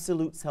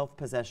absolute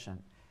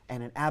self-possession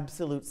and an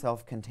absolute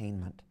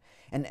self-containment.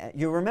 And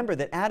you remember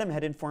that Adam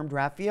had informed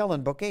Raphael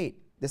in Book 8,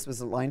 this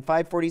was line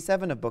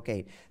 547 of Book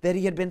 8, that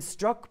he had been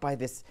struck by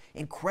this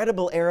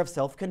incredible air of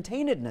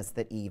self-containedness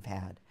that Eve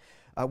had.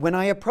 When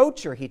I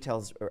approach her, he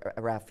tells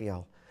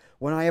Raphael,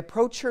 when I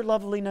approach her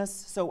loveliness,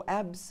 so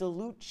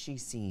absolute she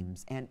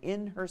seems, and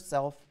in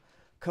herself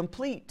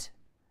complete.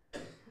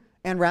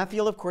 And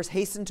Raphael, of course,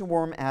 hastened to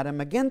warn Adam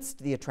against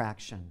the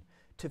attraction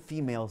to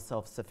female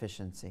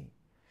self-sufficiency.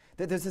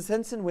 That there's a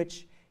sense in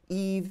which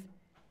Eve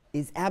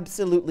is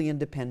absolutely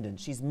independent.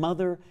 She's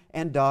mother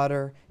and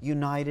daughter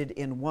united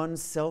in one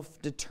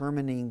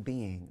self-determining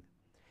being.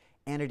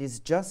 And it is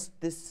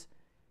just this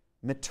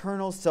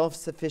maternal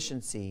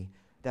self-sufficiency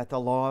that the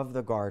law of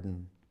the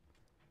garden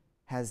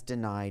has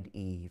denied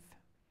Eve.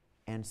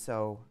 And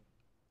so,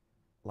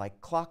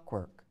 like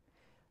clockwork,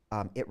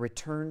 it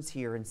returns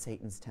here in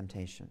Satan's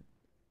temptation.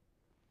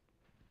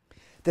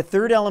 The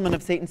third element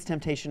of Satan's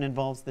temptation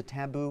involves the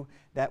taboo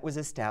that was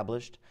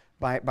established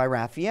by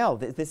Raphael.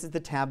 This is the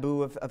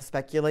taboo of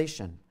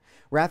speculation.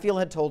 Raphael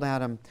had told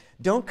Adam,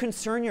 don't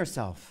concern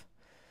yourself.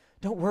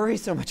 Don't worry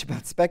so much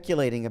about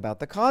speculating about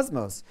the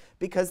cosmos,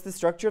 because the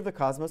structure of the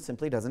cosmos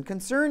simply doesn't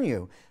concern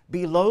you.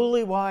 Be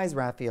lowly wise,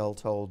 Raphael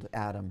told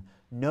Adam.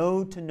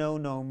 Know to know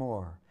no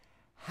more.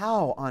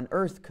 How on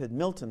earth could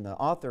Milton, the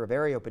author of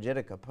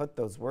Areopagitica, put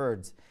those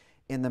words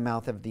in the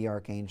mouth of the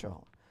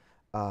archangel?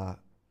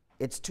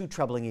 It's too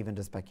troubling even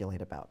to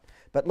speculate about.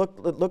 But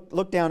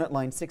look down at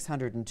line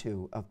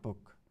 602 of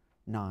Book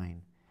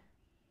 9.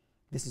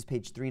 This is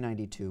page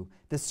 392.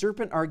 The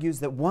serpent argues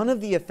that one of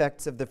the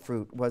effects of the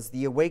fruit was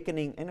the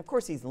awakening, and of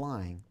course he's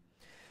lying,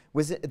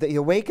 was the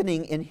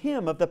awakening in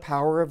him of the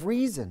power of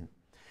reason,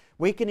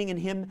 awakening in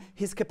him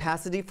his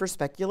capacity for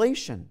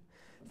speculation.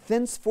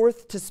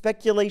 Thenceforth to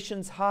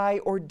speculations high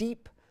or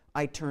deep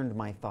I turned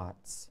my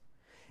thoughts,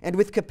 and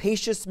with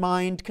capacious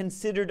mind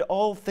considered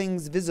all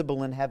things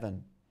visible in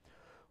heaven,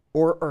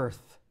 or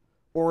earth,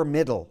 or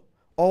middle,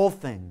 all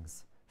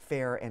things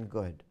fair and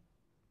good.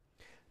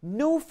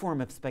 No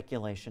form of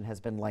speculation has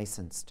been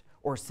licensed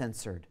or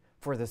censored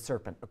for the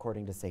serpent,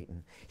 according to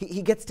Satan.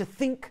 He gets to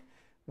think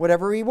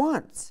whatever he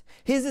wants.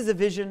 His is a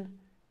vision.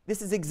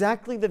 This is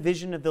exactly the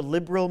vision of the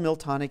liberal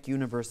Miltonic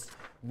universe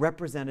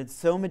represented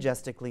so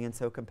majestically and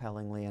so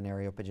compellingly in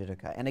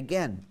Areopagitica. And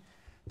again,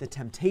 the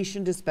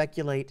temptation to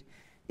speculate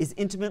is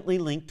intimately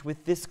linked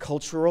with this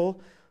cultural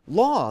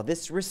law,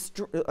 this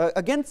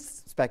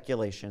against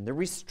speculation, the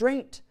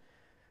restraint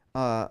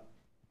of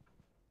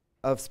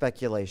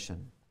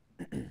speculation.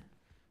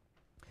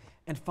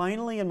 And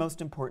finally, and most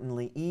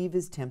importantly, Eve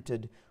is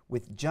tempted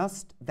with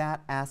just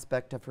that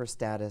aspect of her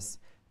status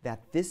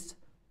that this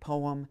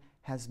poem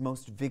has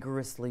most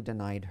vigorously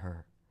denied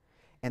her.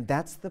 And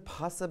that's the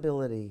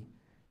possibility,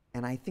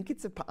 and I think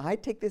I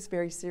take this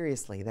very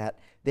seriously, that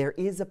there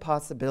is a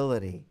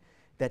possibility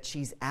that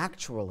she's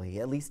actually,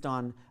 at least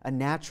on a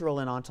natural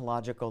and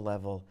ontological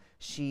level,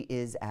 she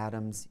is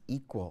Adam's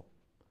equal.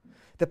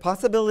 The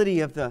possibility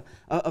of the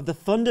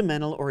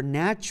fundamental or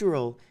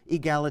natural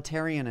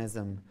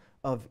egalitarianism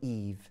of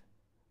Eve,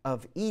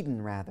 of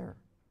Eden rather,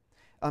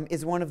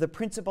 is one of the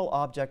principal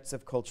objects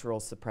of cultural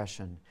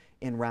suppression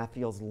in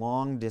Raphael's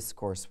long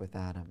discourse with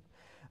Adam.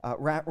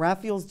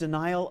 Raphael's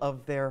denial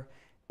of their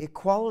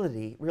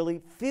equality really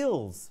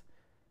fills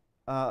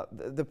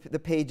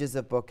the pages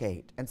of Book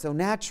 8. And so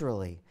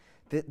naturally,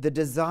 the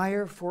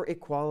desire for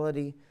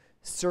equality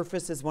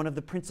surface as one of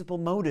the principal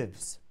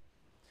motives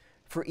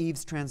for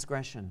Eve's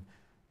transgression.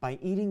 By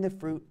eating the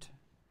fruit,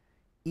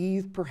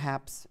 Eve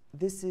perhaps,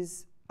 this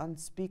is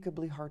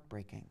unspeakably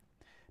heartbreaking.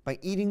 By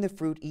eating the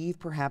fruit, Eve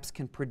perhaps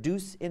can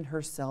produce in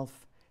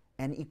herself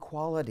an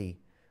equality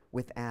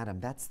with Adam.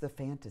 That's the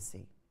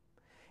fantasy.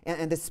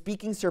 And the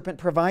speaking serpent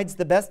provides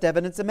the best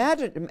evidence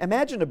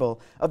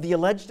imaginable of the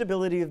alleged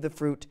ability of the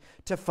fruit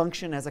to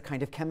function as a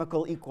kind of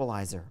chemical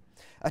equalizer.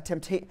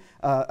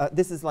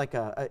 This is like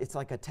it's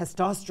like a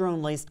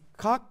testosterone-laced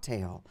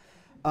cocktail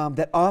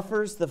that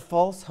offers the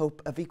false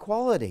hope of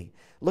equality.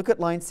 Look at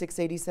line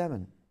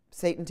 687,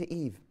 Satan to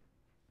Eve.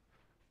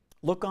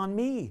 Look on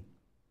me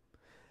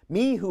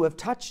who have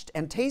touched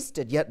and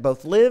tasted, yet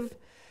both live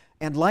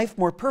and life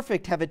more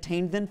perfect have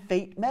attained than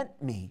fate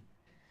meant me,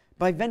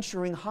 by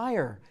venturing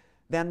higher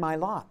than my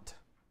lot.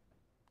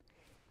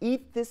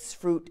 Eat this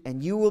fruit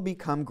and you will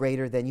become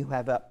greater than you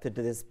have up to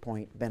this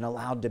point been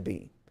allowed to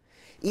be.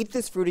 Eat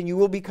this fruit and you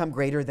will become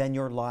greater than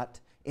your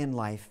lot in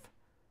life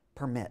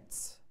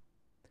permits.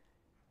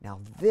 Now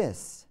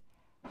this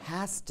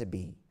has to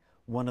be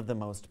one of the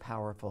most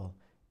powerful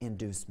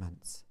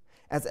inducements.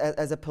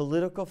 As a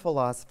political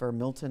philosopher,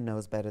 Milton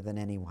knows better than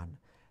anyone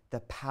the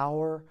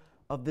power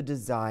of the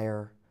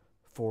desire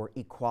for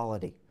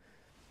equality.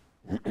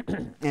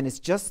 And it's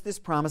just this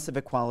promise of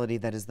equality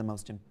that is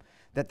most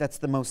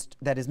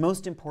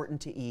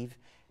important to Eve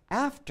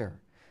after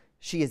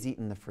she has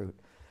eaten the fruit.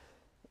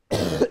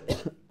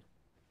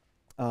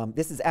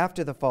 This is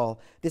after the fall.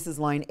 This is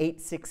line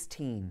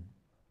 816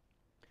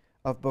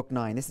 of Book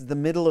 9. This is the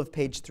middle of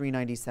page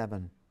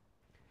 397.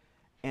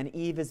 And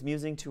Eve is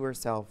musing to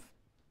herself,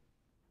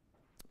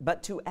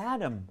 "But to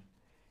Adam,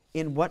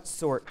 in what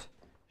sort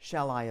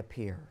shall I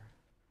appear?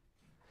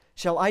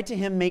 Shall I to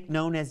him make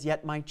known as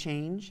yet my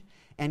change,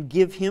 and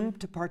give him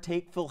to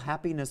partake full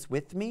happiness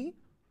with me?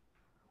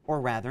 Or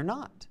rather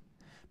not,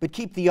 but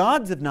keep the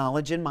odds of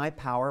knowledge in my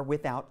power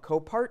without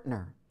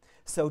co-partner,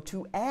 so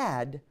to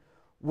add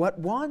what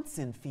wants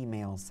in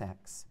female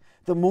sex,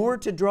 the more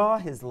to draw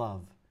his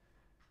love,"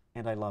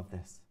 and I love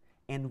this,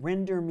 "and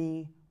render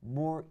me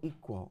more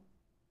equal,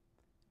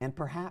 and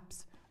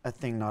perhaps, a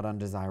thing not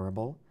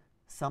undesirable,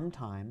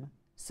 sometime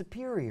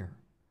superior,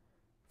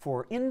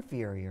 for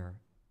inferior,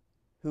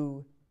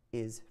 who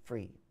is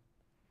free."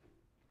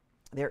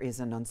 There is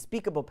an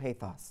unspeakable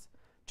pathos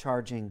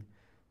charging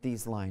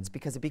these lines,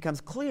 because it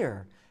becomes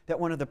clear that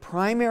one of the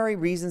primary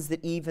reasons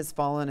that Eve has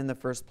fallen in the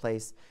first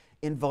place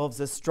involves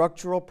a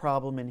structural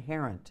problem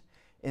inherent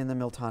in the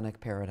Miltonic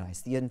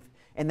paradise,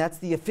 and that's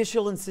the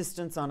official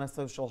insistence on a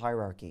social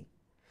hierarchy.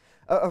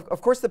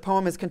 Of course, the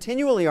poem is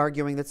continually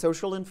arguing that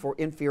social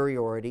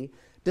inferiority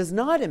does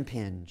not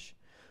impinge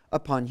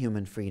upon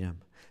human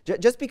freedom.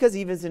 Just because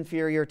Eve is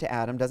inferior to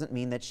Adam doesn't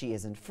mean that she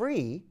isn't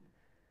free.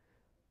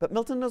 But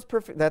Milton knows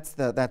that's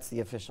the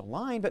official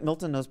line, but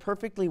Milton knows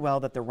perfectly well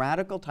that the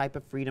radical type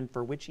of freedom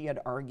for which he had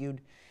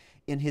argued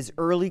in his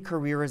early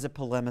career as a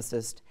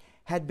polemicist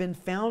had been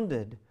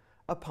founded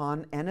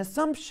upon an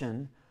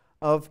assumption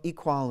of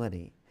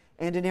equality.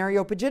 And in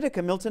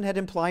Areopagitica, Milton had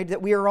implied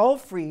that we're all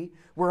free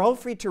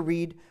to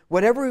read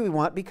whatever we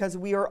want because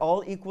we are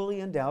all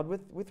equally endowed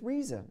with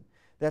reason.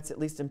 That's at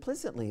least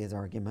implicitly his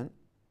argument.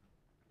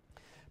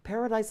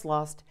 Paradise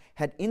Lost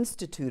had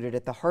instituted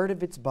at the heart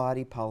of its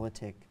body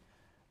politic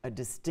a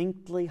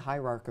distinctly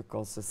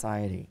hierarchical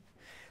society.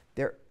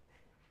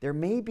 There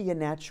may be a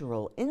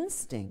natural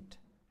instinct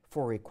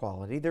for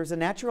equality. There's a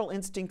natural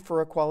instinct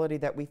for equality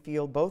that we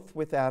feel both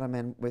with Adam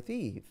and with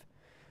Eve.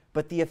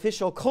 But the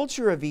official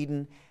culture of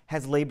Eden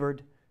has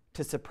labored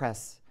to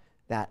suppress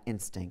that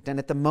instinct. And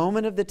at the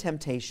moment of the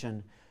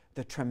temptation,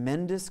 the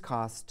tremendous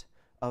cost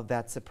of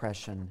that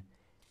suppression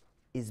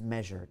is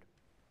measured.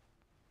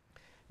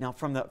 Now,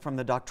 from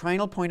the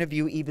doctrinal point of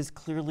view, Eve is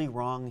clearly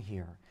wrong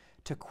here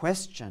to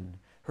question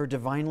her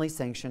divinely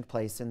sanctioned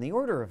place in the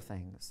order of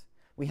things.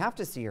 We have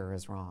to see her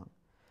as wrong.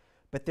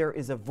 But there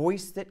is a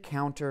voice that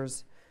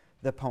counters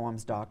the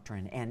poem's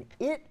doctrine, and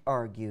it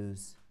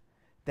argues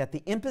that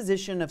the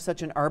imposition of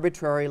such an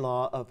arbitrary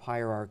law of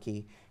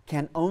hierarchy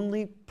can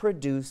only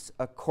produce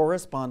a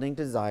corresponding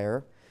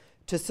desire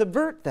to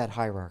subvert that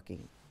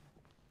hierarchy.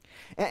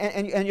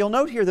 And you'll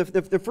note here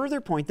the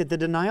further point that the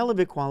denial of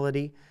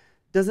equality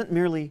doesn't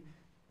merely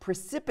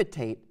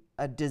precipitate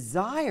a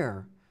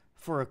desire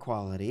for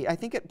equality. I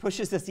think it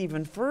pushes us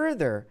even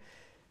further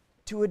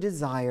to a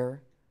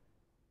desire.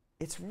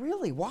 It's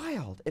really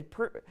wild.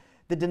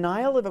 The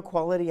denial of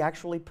equality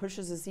actually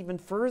pushes us even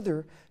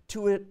further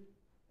to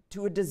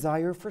a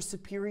desire for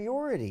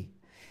superiority.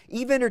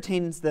 Eve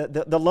entertains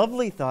the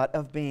lovely thought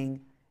of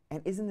being,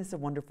 and isn't this a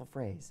wonderful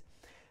phrase,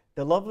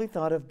 the lovely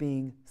thought of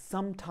being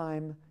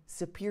sometime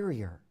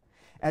superior,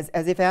 as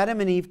if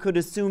Adam and Eve could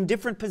assume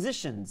different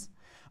positions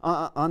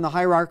on the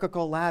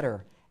hierarchical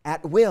ladder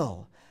at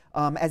will,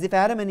 as if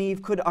Adam and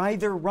Eve could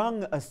either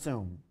rung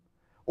assume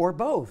or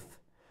both,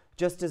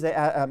 just as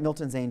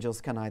Milton's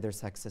angels can either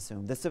sex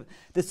assume.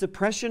 The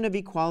suppression of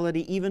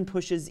equality even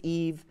pushes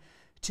Eve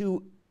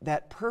to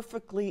that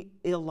perfectly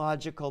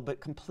illogical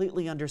but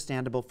completely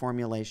understandable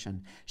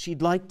formulation.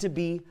 She'd like to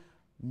be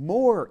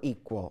more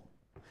equal,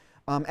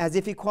 as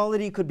if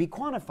equality could be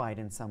quantified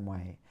in some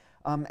way,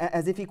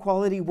 as if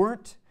equality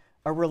weren't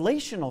a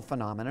relational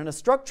phenomenon, a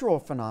structural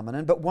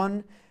phenomenon, but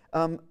one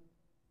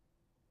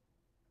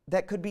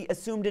that could be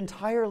assumed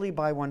entirely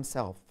by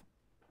oneself,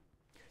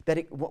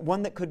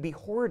 one that could be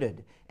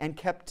hoarded and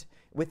kept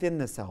within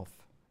the self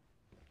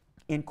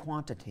in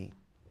quantity.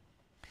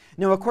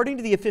 Now, according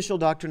to the official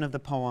doctrine of the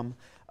poem,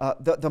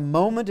 the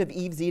moment of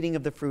Eve's eating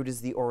of the fruit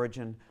is the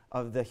origin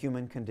of the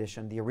human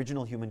condition, the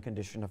original human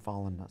condition of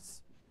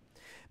fallenness.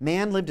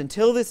 Man lived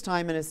until this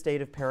time in a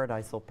state of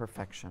paradisal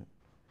perfection.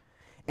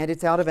 And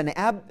it's out of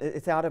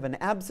an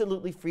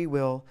absolutely free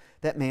will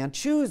that man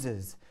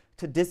chooses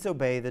to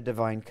disobey the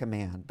divine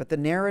command. But the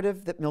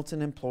narrative that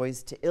Milton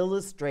employs to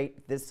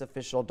illustrate this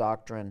official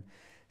doctrine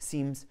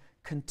seems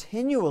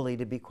continually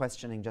to be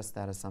questioning just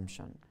that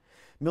assumption.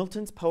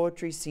 Milton's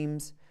poetry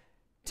seems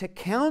to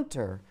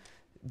counter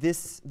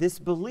this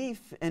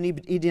belief in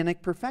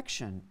Edenic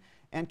perfection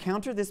and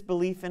counter this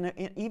belief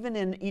even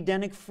in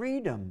Edenic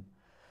freedom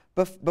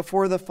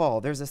before the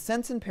fall. There's a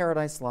sense in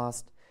Paradise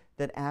Lost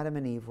that Adam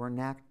and Eve were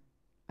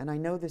and I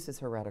know this is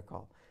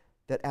heretical,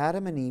 that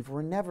Adam and Eve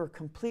were never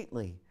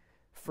completely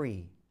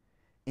free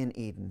in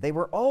Eden. They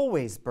were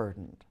always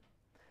burdened.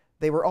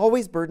 They were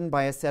always burdened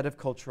by a set of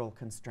cultural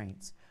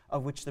constraints,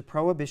 of which the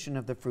prohibition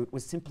of the fruit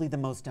was simply the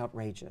most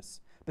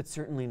outrageous, but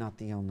certainly not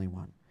the only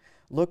one.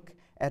 Look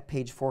at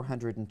page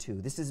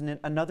 402. This is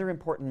another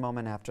important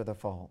moment after the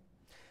fall.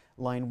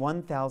 Line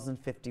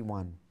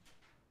 1051.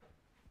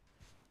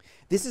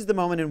 This is the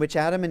moment in which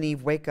Adam and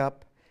Eve wake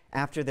up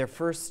after their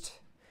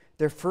first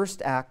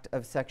act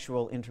of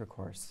sexual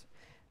intercourse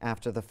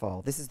after the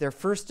fall. This is their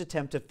first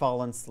attempt at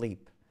fallen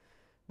sleep,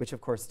 which of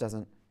course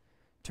doesn't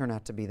turn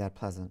out to be that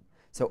pleasant.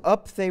 So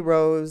up they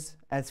rose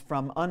as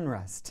from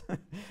unrest.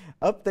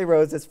 Up they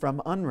rose as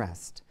from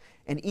unrest,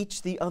 and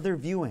each the other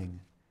viewing,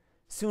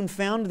 soon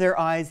found their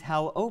eyes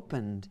how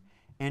opened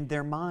and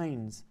their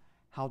minds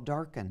how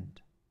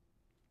darkened.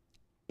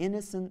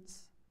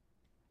 Innocence,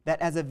 that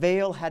as a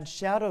veil had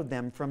shadowed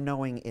them from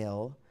knowing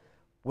ill,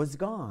 was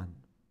gone.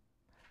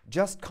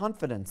 Just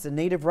confidence and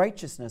native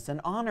righteousness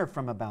and honor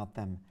from about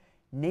them,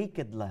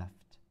 naked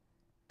left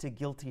to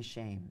guilty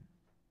shame.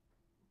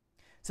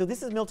 So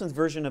this is Milton's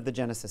version of the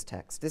Genesis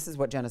text. This is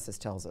what Genesis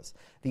tells us.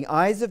 The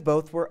eyes of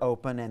both were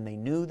open, and they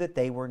knew that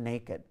they were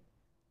naked.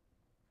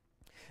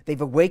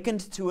 They've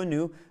awakened to a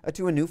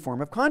new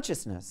form of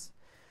consciousness.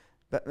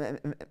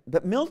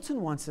 But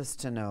Milton wants us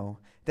to know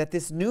that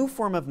this new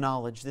form of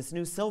knowledge, this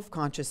new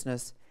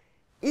self-consciousness,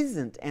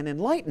 isn't an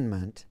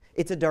enlightenment,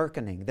 it's a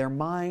darkening. Their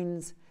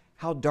minds,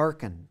 how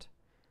darkened,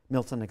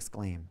 Milton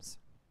exclaims.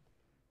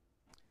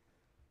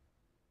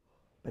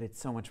 But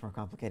it's so much more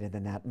complicated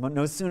than that.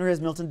 No sooner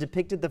has Milton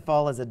depicted the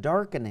fall as a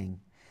darkening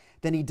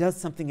than he does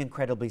something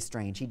incredibly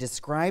strange. He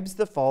describes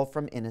the fall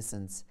from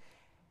innocence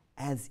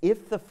as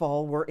if the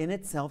fall were in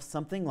itself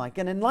something like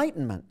an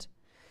enlightenment.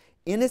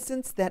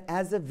 Innocence that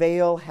as a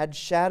veil had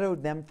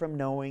shadowed them from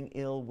knowing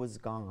ill was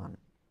gone.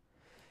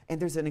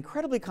 And there's an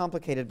incredibly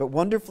complicated but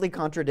wonderfully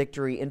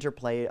contradictory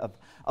interplay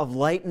of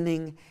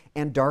lightening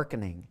and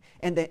darkening.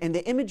 And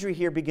the imagery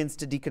here begins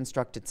to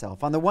deconstruct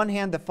itself. On the one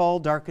hand, the fall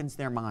darkens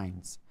their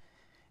minds.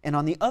 And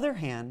on the other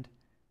hand,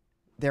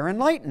 they're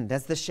enlightened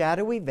as the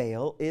shadowy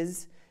veil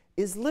is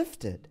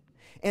lifted.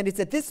 And it's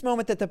at this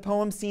moment that the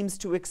poem seems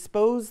to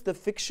expose the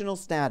fictional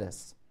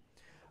status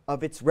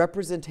of its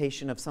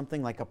representation of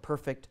something like a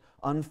perfect,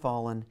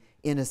 unfallen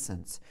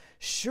innocence.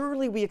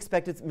 Surely we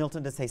expected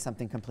Milton to say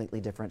something completely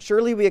different.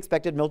 Surely we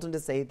expected Milton to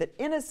say that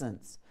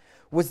innocence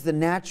was the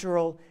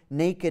natural,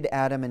 naked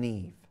Adam and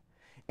Eve,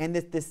 and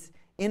that this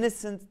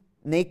innocent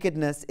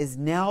nakedness is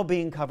now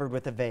being covered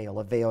with a veil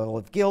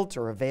of guilt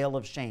or a veil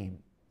of shame.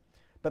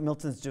 But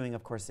Milton's doing,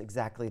 of course,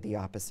 exactly the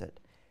opposite.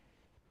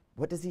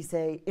 What does he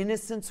say?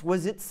 Innocence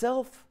was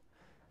itself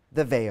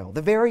the veil.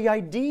 The very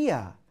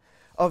idea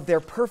of their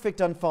perfect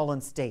unfallen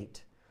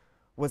state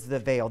was the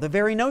veil. The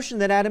very notion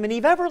that Adam and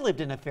Eve ever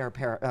lived in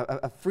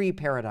a free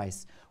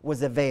paradise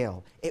was a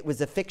veil. It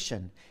was a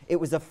fiction. It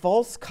was a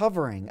false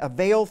covering, a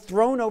veil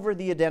thrown over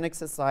the Edenic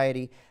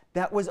society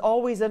that was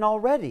always and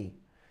already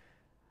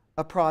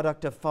a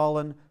product of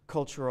fallen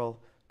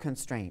cultural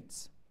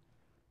constraints.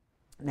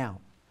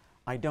 Now,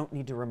 I don't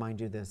need to remind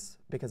you this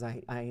because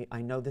I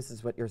know this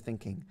is what you're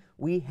thinking.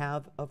 We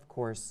have, of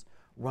course,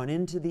 run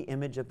into the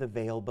image of the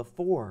veil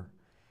before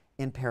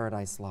in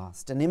Paradise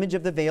Lost. An image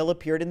of the veil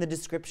appeared in the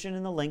description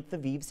in the length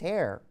of Eve's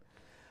hair.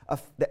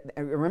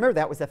 Remember,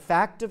 that was a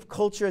fact of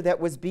culture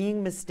that was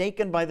being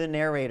mistaken by the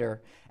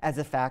narrator as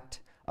a fact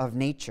of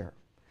nature.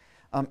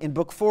 In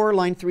Book 4,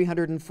 line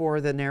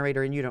 304, the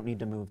narrator, and you don't need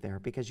to move there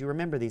because you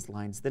remember these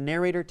lines, the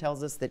narrator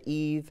tells us that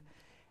Eve,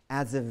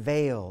 as a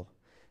veil,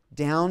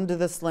 down to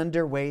the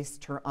slender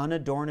waist, her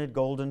unadorned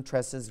golden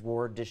tresses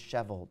wore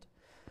disheveled,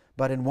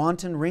 but in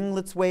wanton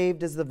ringlets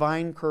waved as the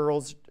vine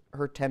curls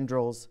her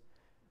tendrils,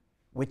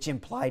 which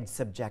implied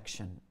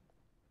subjection.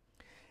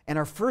 And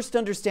our first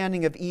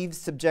understanding of Eve's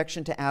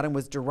subjection to Adam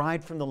was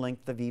derived from the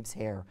length of Eve's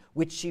hair,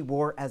 which she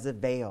wore as a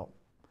veil.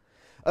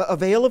 A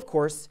veil, of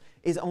course,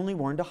 is only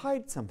worn to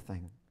hide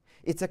something.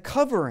 It's a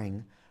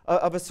covering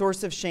of a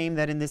source of shame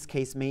that in this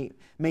case may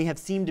have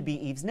seemed to be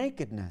Eve's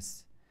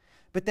nakedness.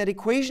 But that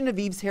equation of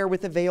Eve's hair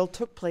with a veil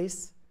took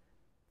place,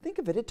 think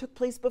of it, it took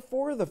place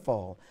before the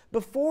fall,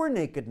 before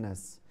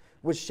nakedness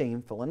was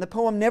shameful. And the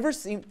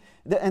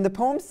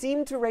poem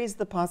seemed to raise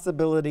the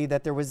possibility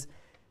that there was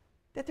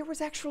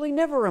actually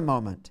never a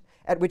moment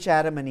at which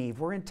Adam and Eve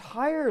were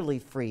entirely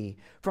free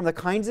from the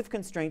kinds of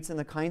constraints and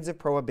the kinds of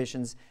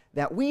prohibitions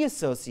that we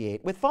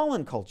associate with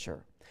fallen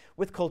culture,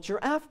 with culture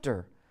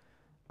after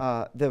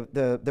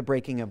the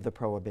breaking of the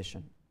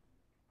prohibition.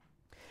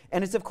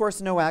 And it's of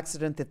course no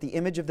accident that the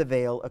image of the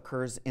veil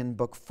occurs in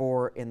Book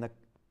 4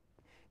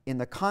 in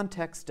the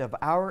context of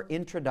our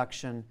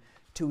introduction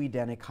to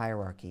Edenic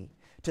hierarchy,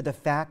 to the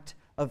fact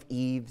of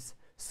Eve's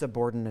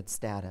subordinate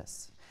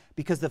status.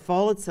 Because the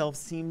fall itself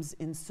seems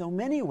in so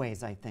many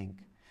ways, I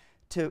think,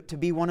 to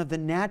be one of the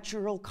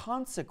natural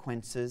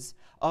consequences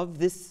of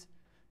this,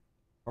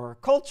 or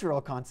cultural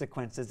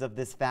consequences of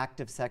this fact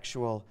of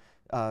sexual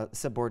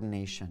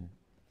subordination.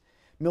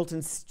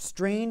 Milton's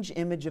strange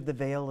image of the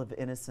veil of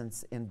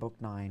innocence in Book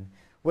 9.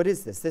 What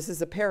is this? This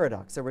is a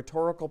paradox, a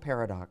rhetorical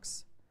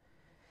paradox.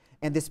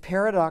 And this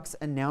paradox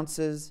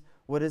announces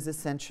what is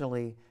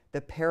essentially the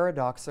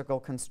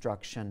paradoxical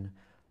construction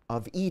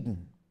of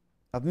Eden,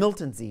 of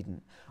Milton's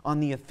Eden.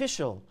 On the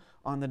official,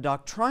 on the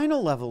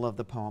doctrinal level of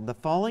the poem, the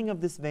falling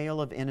of this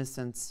veil of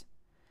innocence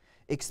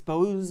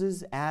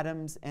exposes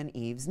Adam's and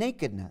Eve's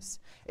nakedness.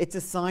 It's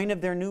a sign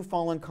of their new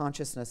fallen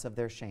consciousness of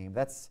their shame.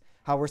 That's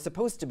how we're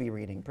supposed to be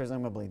reading,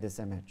 presumably, this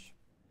image.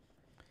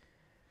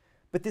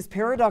 But this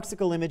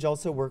paradoxical image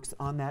also works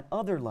on that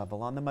other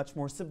level, on the much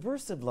more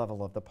subversive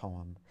level of the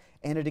poem,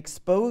 and it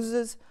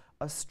exposes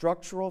a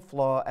structural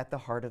flaw at the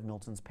heart of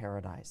Milton's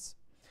paradise.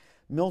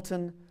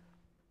 Milton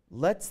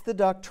lets the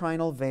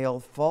doctrinal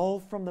veil fall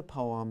from the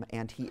poem,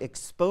 and he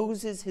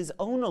exposes his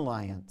own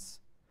alliance.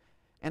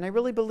 And I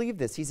really believe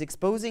this. He's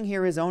exposing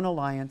here his own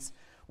alliance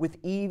with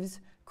Eve's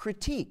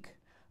critique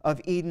of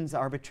Eden's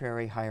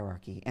arbitrary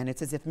hierarchy. And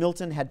it's as if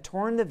Milton had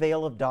torn the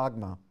veil of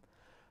dogma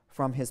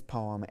from his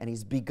poem, and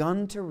he's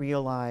begun to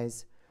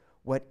realize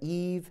what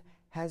Eve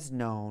has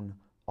known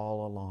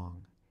all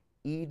along.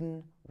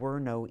 Eden were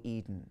no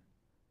Eden,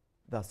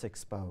 thus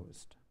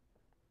exposed.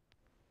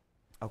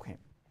 Okay,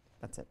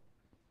 that's it.